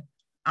put no.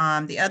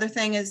 The other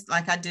thing is,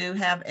 like, I do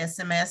have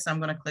SMS, so I'm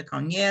going to click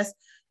on yes.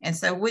 And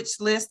so which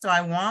list do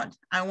I want?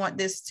 I want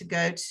this to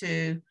go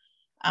to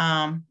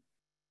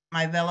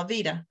my Vela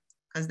Vita,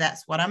 because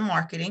that's what I'm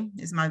marketing,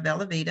 is my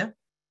Vela Vita.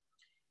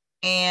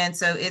 And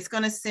so it's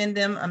going to send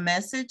them a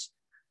message.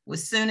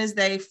 As soon as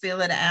they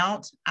fill it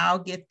out, I'll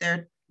get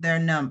their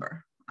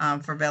number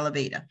for Vela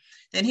Vita.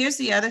 Then here's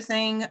the other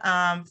thing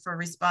for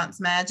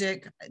Response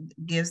Magic.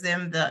 Gives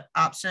them the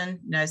option,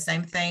 you know,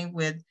 same thing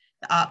with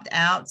the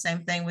opt-out,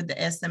 same thing with the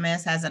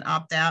SMS has an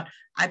opt-out.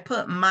 I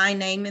put my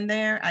name in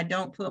there. I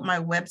don't put my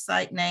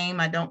website name.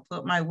 I don't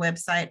put my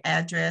website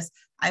address.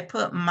 I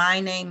put my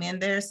name in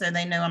there so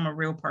they know I'm a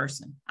real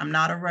person. I'm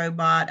not a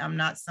robot. I'm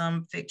not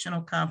some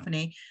fictional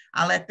company.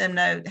 I let them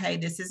know, hey,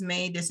 this is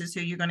me. This is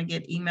who you're going to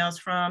get emails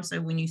from. So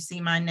when you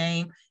see my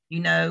name, you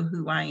know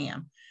who I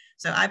am.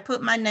 So I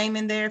put my name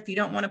in there. If you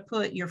don't want to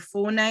put your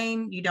full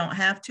name, you don't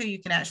have to.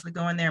 You can actually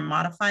go in there and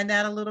modify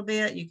that a little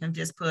bit. You can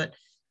just put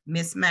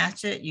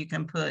mismatch it. You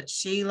can put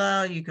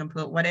Sheila. You can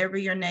put whatever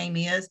your name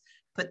is.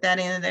 Put that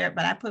in there,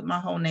 but I put my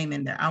whole name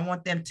in there. I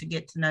want them to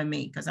get to know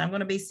me because I'm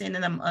going to be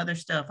sending them other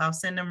stuff. I'll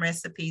send them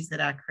recipes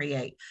that I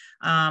create.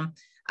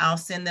 I'll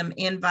send them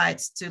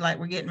invites to, like,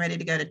 we're getting ready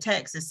to go to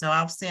Texas. So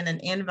I'll send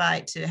an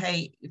invite to,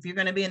 hey, if you're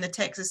going to be in the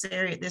Texas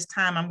area at this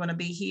time, I'm going to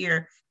be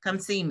here. Come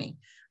see me,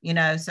 you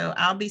know, so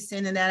I'll be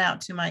sending that out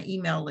to my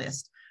email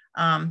list,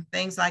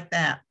 things like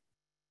that.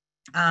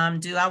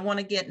 Do I want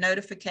to get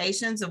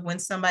notifications of when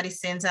somebody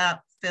fills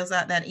out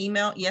that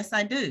email? Yes,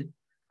 I do.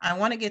 I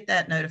want to get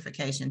that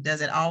notification. Does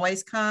it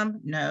always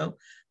come? No,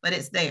 but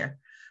it's there.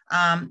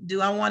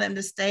 Do I want them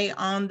to stay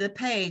on the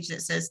page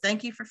that says,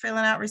 thank you for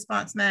filling out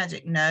Response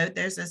Magic? No,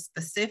 there's a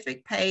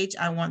specific page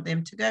I want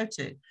them to go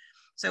to.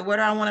 So where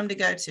do I want them to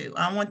go to?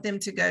 I want them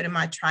to go to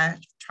my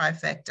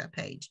trifecta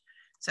page.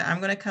 So I'm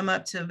going to come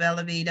up to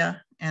Vela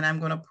Vita and I'm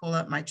going to pull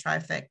up my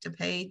trifecta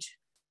page.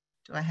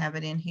 Do I have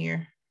it in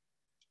here?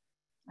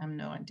 I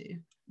know I do.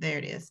 There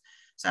it is.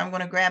 So I'm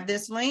going to grab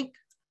this link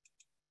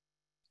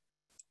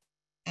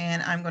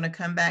and I'm going to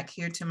come back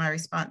here to my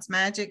Response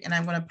Magic and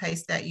I'm going to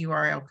paste that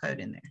URL code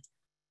in there.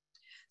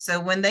 So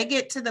when they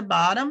get to the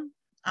bottom,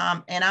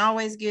 and I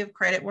always give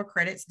credit where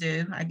credit's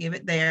due, I give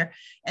it there.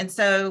 And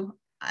so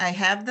I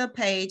have the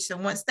page. So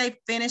once they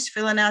finish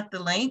filling out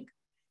the link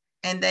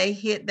and they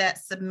hit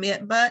that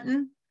submit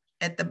button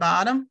at the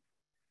bottom,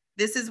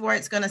 this is where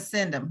it's going to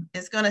send them.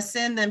 It's going to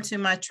send them to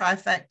my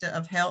Trifecta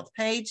of Health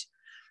page.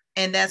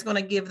 And that's going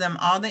to give them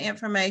all the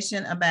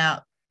information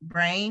about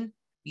Brain,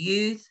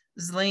 Youth,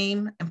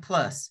 Zleam, and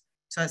Plus.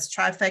 So it's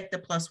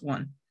Trifecta plus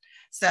 1.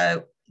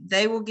 So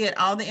they will get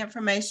all the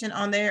information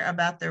on there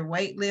about their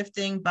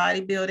weightlifting,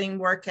 bodybuilding,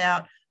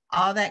 workout,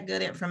 all that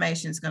good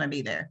information is going to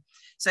be there.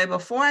 So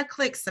before I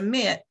click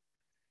submit,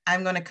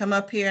 I'm going to come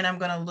up here and I'm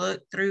going to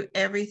look through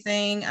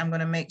everything. I'm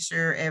going to make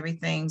sure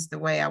everything's the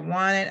way I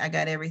want it. I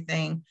got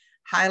everything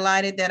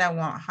highlighted that I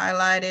want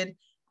highlighted.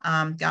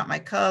 Got my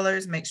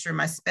colors, make sure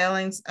my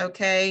spelling's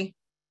okay.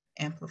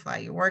 Amplify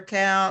your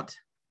workout.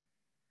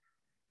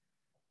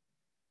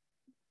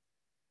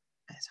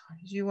 As hard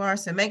as you are.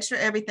 So make sure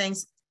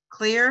everything's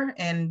clear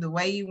and the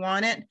way you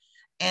want it.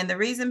 And the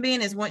reason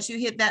being is once you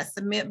hit that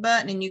submit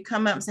button and you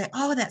come up and say,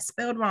 oh, that's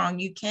spelled wrong,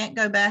 you can't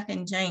go back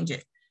and change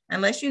it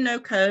unless you know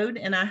code.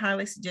 And I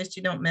highly suggest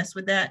you don't mess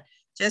with that.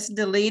 Just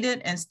delete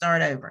it and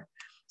start over.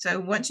 So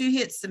once you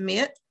hit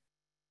submit,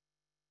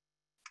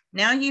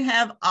 now you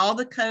have all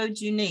the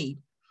codes you need.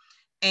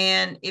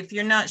 And if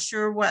you're not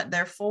sure what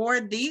they're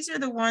for, these are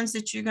the ones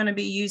that you're going to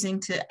be using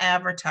to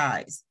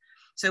advertise.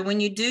 So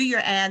when you do your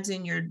ads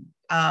in your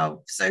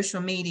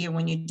social media,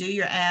 when you do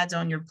your ads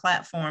on your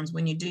platforms,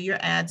 when you do your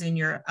ads in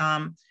your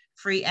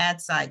free ad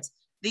sites,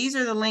 these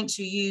are the links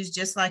you use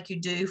just like you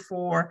do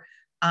for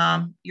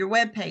your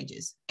web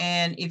pages.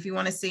 And if you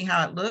want to see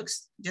how it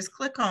looks, just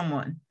click on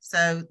one.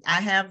 So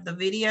I have the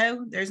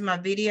video. There's my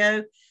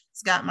video.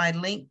 It's got my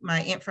link,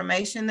 my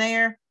information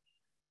there.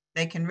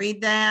 They can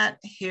read that.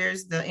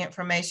 Here's the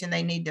information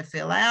they need to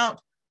fill out.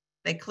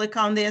 They click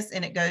on this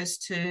and it goes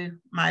to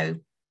my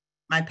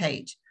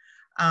page.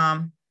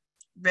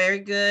 Very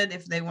good.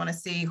 If they want to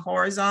see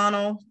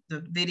horizontal,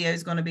 the video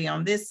is going to be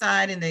on this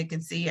side and they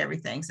can see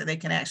everything. So they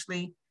can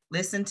actually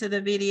listen to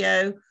the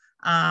video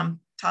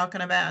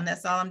talking about, and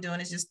that's all I'm doing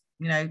is just,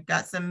 you know,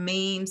 got some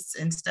memes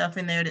and stuff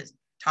in there that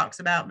talks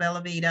about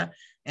Bella Vita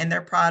and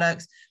their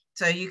products.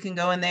 So you can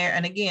go in there.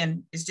 And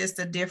again, it's just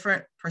a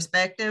different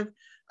perspective.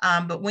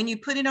 But when you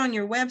put it on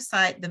your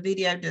website, the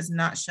video does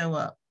not show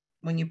up.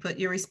 When you put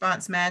your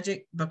Response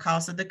Magic,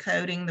 because of the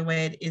coding, the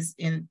way it is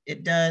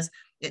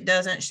it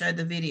doesn't show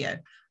the video.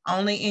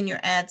 Only in your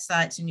ad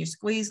sites and your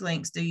squeeze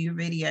links do your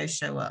videos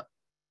show up.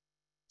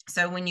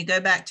 So when you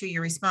go back to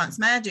your Response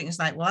Magic, it's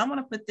like, well, I want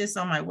to put this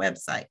on my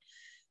website.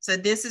 So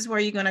this is where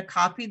you're going to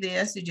copy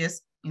this. You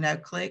just, you know,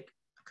 click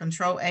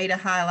Control A to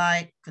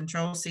highlight,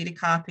 Control C to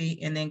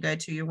copy, and then go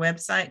to your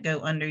website,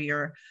 go under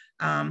your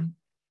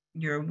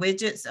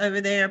widgets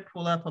over there,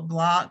 pull up a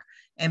block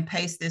and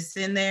paste this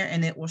in there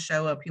and it will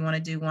show up. You want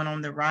to do one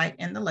on the right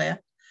and the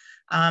left.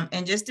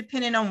 And just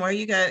depending on where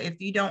you go,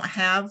 if you don't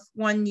have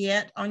one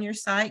yet on your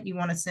site, you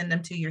want to send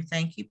them to your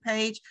thank you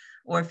page,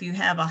 or if you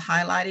have a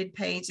highlighted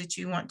page that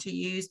you want to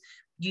use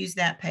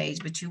that page,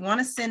 but you want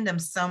to send them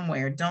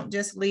somewhere. Don't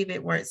just leave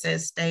it where it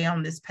says stay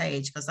on this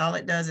page, because all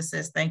it does is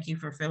says thank you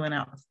for filling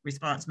out the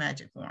Response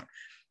Magic form.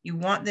 You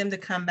want them to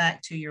come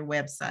back to your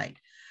website.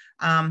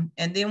 And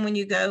then when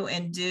you go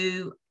and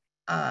do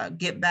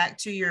get back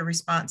to your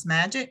Response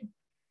Magic,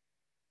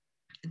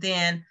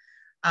 then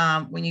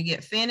when you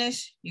get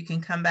finished, you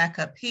can come back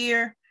up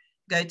here,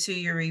 go to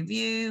your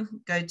review,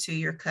 go to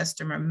your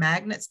customer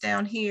magnets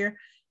down here,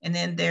 and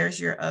then there's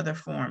your other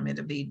form.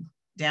 It'll be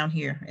down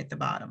here at the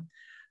bottom.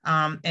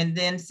 And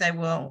then say,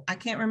 well, I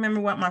can't remember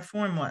what my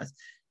form was.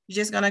 You're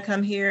just going to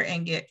come here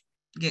and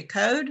get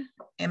code,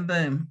 and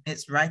boom,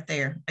 it's right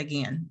there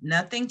again.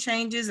 Nothing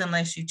changes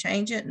unless you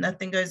change it.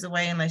 Nothing goes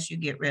away unless you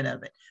get rid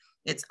of it.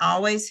 It's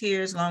always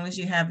here as long as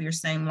you have your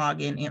same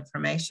login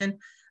information.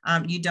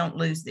 You don't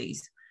lose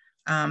these.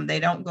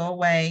 They don't go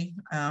away.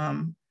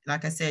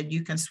 Like I said,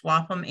 you can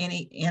swap them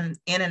in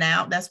and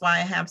out. That's why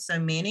I have so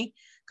many,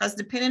 because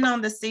depending on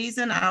the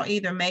season, I'll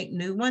either make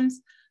new ones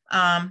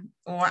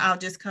or I'll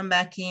just come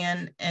back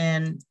in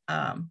and,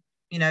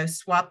 you know,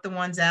 swap the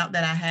ones out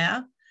that I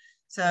have.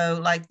 So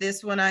like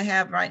this one I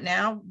have right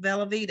now,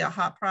 Bella Vita,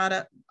 hot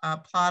product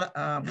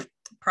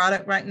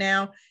right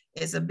now.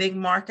 It's a big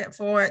market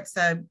for it.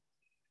 So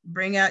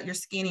bring out your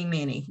skinny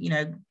mini, you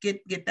know,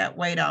 get that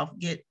weight off,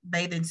 get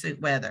bathing suit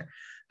weather,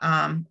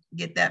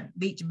 get that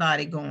beach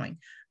body going.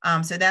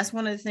 So that's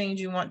one of the things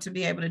you want to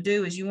be able to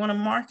do is you want to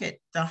market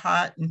the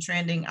hot and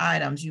trending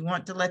items. You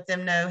want to let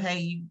them know, hey,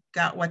 you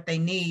got what they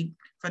need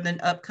for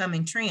the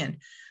upcoming trend.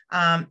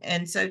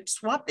 And so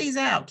swap these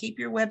out, keep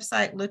your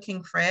website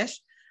looking fresh,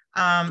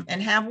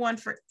 and have one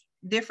for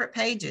different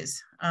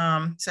pages.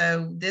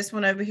 So this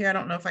one over here, I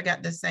don't know if I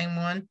got the same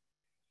one.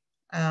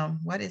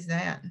 What is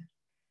that?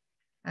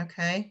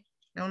 Okay,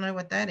 don't know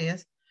what that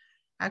is.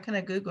 How can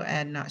a Google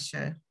ad not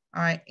show?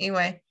 All right,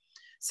 anyway,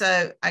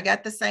 So I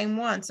got the same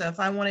one. So if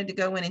I wanted to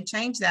go in and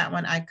change that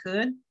one, I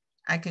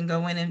can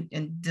go in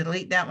and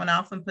delete that one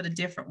off and put a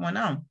different one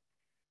on.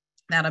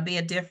 That'll be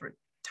a different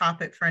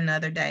topic for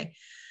another day.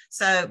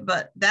 So,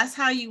 but that's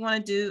how you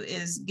want to do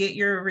is get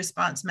your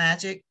Response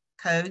Magic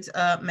codes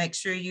up. Make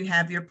sure you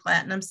have your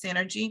Platinum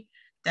Synergy.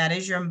 That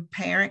is your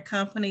parent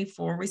company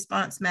for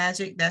Response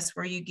Magic. That's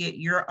where you get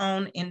your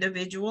own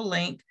individual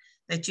link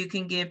that you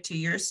can give to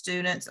your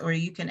students, or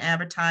you can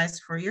advertise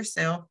for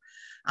yourself.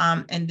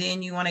 And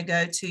then you want to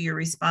go to your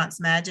Response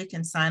Magic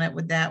and sign up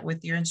with that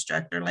with your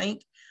instructor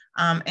link.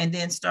 And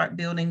then start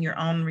building your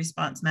own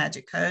Response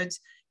Magic codes.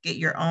 Get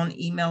your own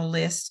email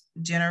list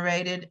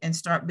generated and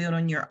start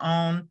building your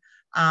own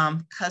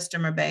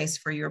customer base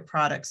for your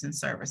products and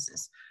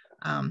services.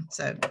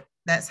 So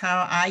that's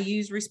how I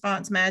use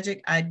Response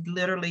Magic. I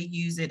literally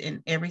use it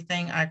in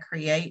everything I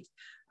create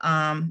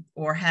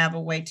or have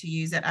a way to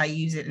use it. I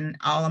use it in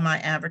all of my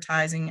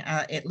advertising.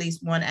 At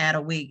least one ad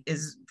a week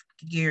is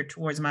geared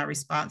towards my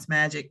Response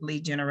Magic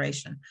lead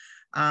generation.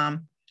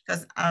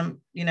 Because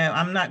I'm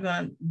not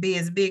going to be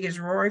as big as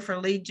Rory for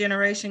lead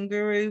generation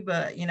guru,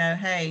 but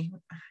hey,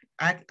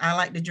 I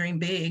like to dream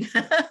big.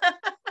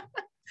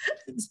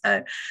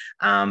 So,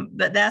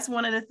 but that's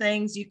one of the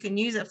things you can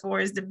use it for,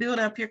 is to build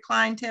up your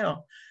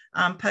clientele.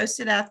 Post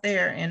it out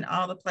there in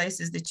all the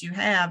places that you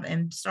have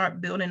and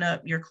start building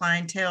up your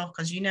clientele,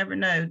 because you never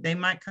know, they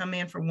might come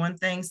in for one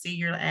thing, see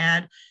your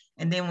ad,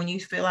 and then when you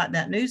fill out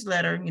that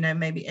newsletter,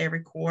 maybe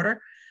every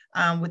quarter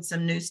with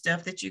some new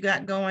stuff that you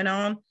got going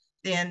on,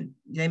 then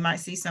they might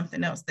see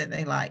something else that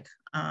they like,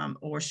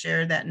 or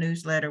share that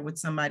newsletter with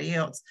somebody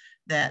else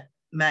that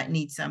might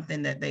need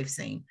something that they've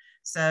seen.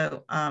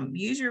 So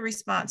use your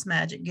Response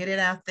Magic, get it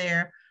out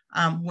there.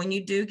 When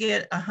you do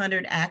get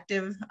 100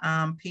 active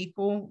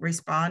people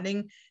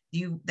responding,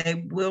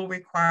 they will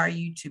require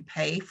you to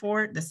pay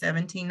for it, the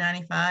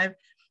 $17.95.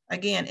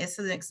 Again, it's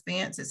an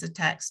expense, it's a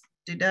tax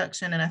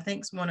deduction, and I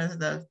think it's one of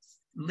the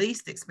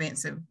least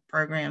expensive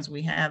programs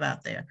we have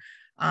out there.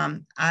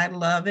 I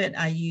love it.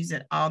 I use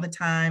it all the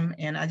time,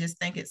 and I just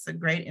think it's a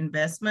great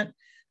investment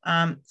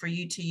for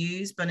you to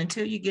use. But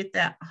until you get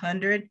that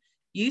 100,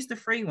 use the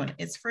free one.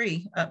 It's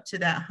free up to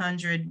that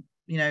 100,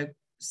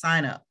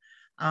 sign up,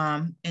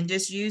 and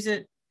just use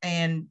it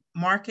and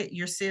market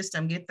your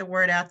system. Get the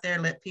word out there.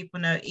 Let people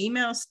know.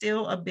 Email is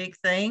still a big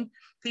thing.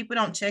 People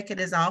don't check it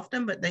as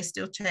often, but they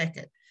still check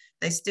it.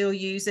 They still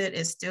use it.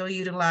 It's still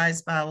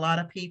utilized by a lot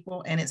of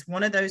people. And it's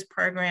one of those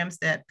programs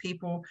that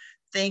people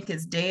think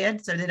is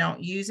dead, so they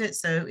don't use it.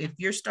 So if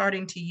you're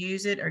starting to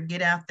use it or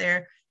get out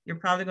there, you're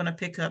probably going to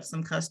pick up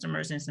some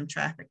customers and some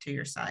traffic to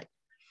your site.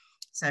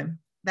 So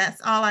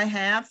that's all I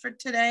have for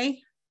today.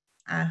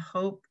 I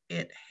hope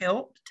it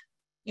helped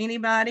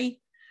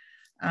anybody.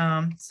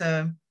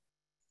 So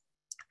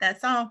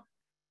that's all.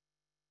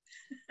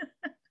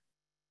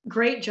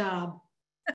 Great job.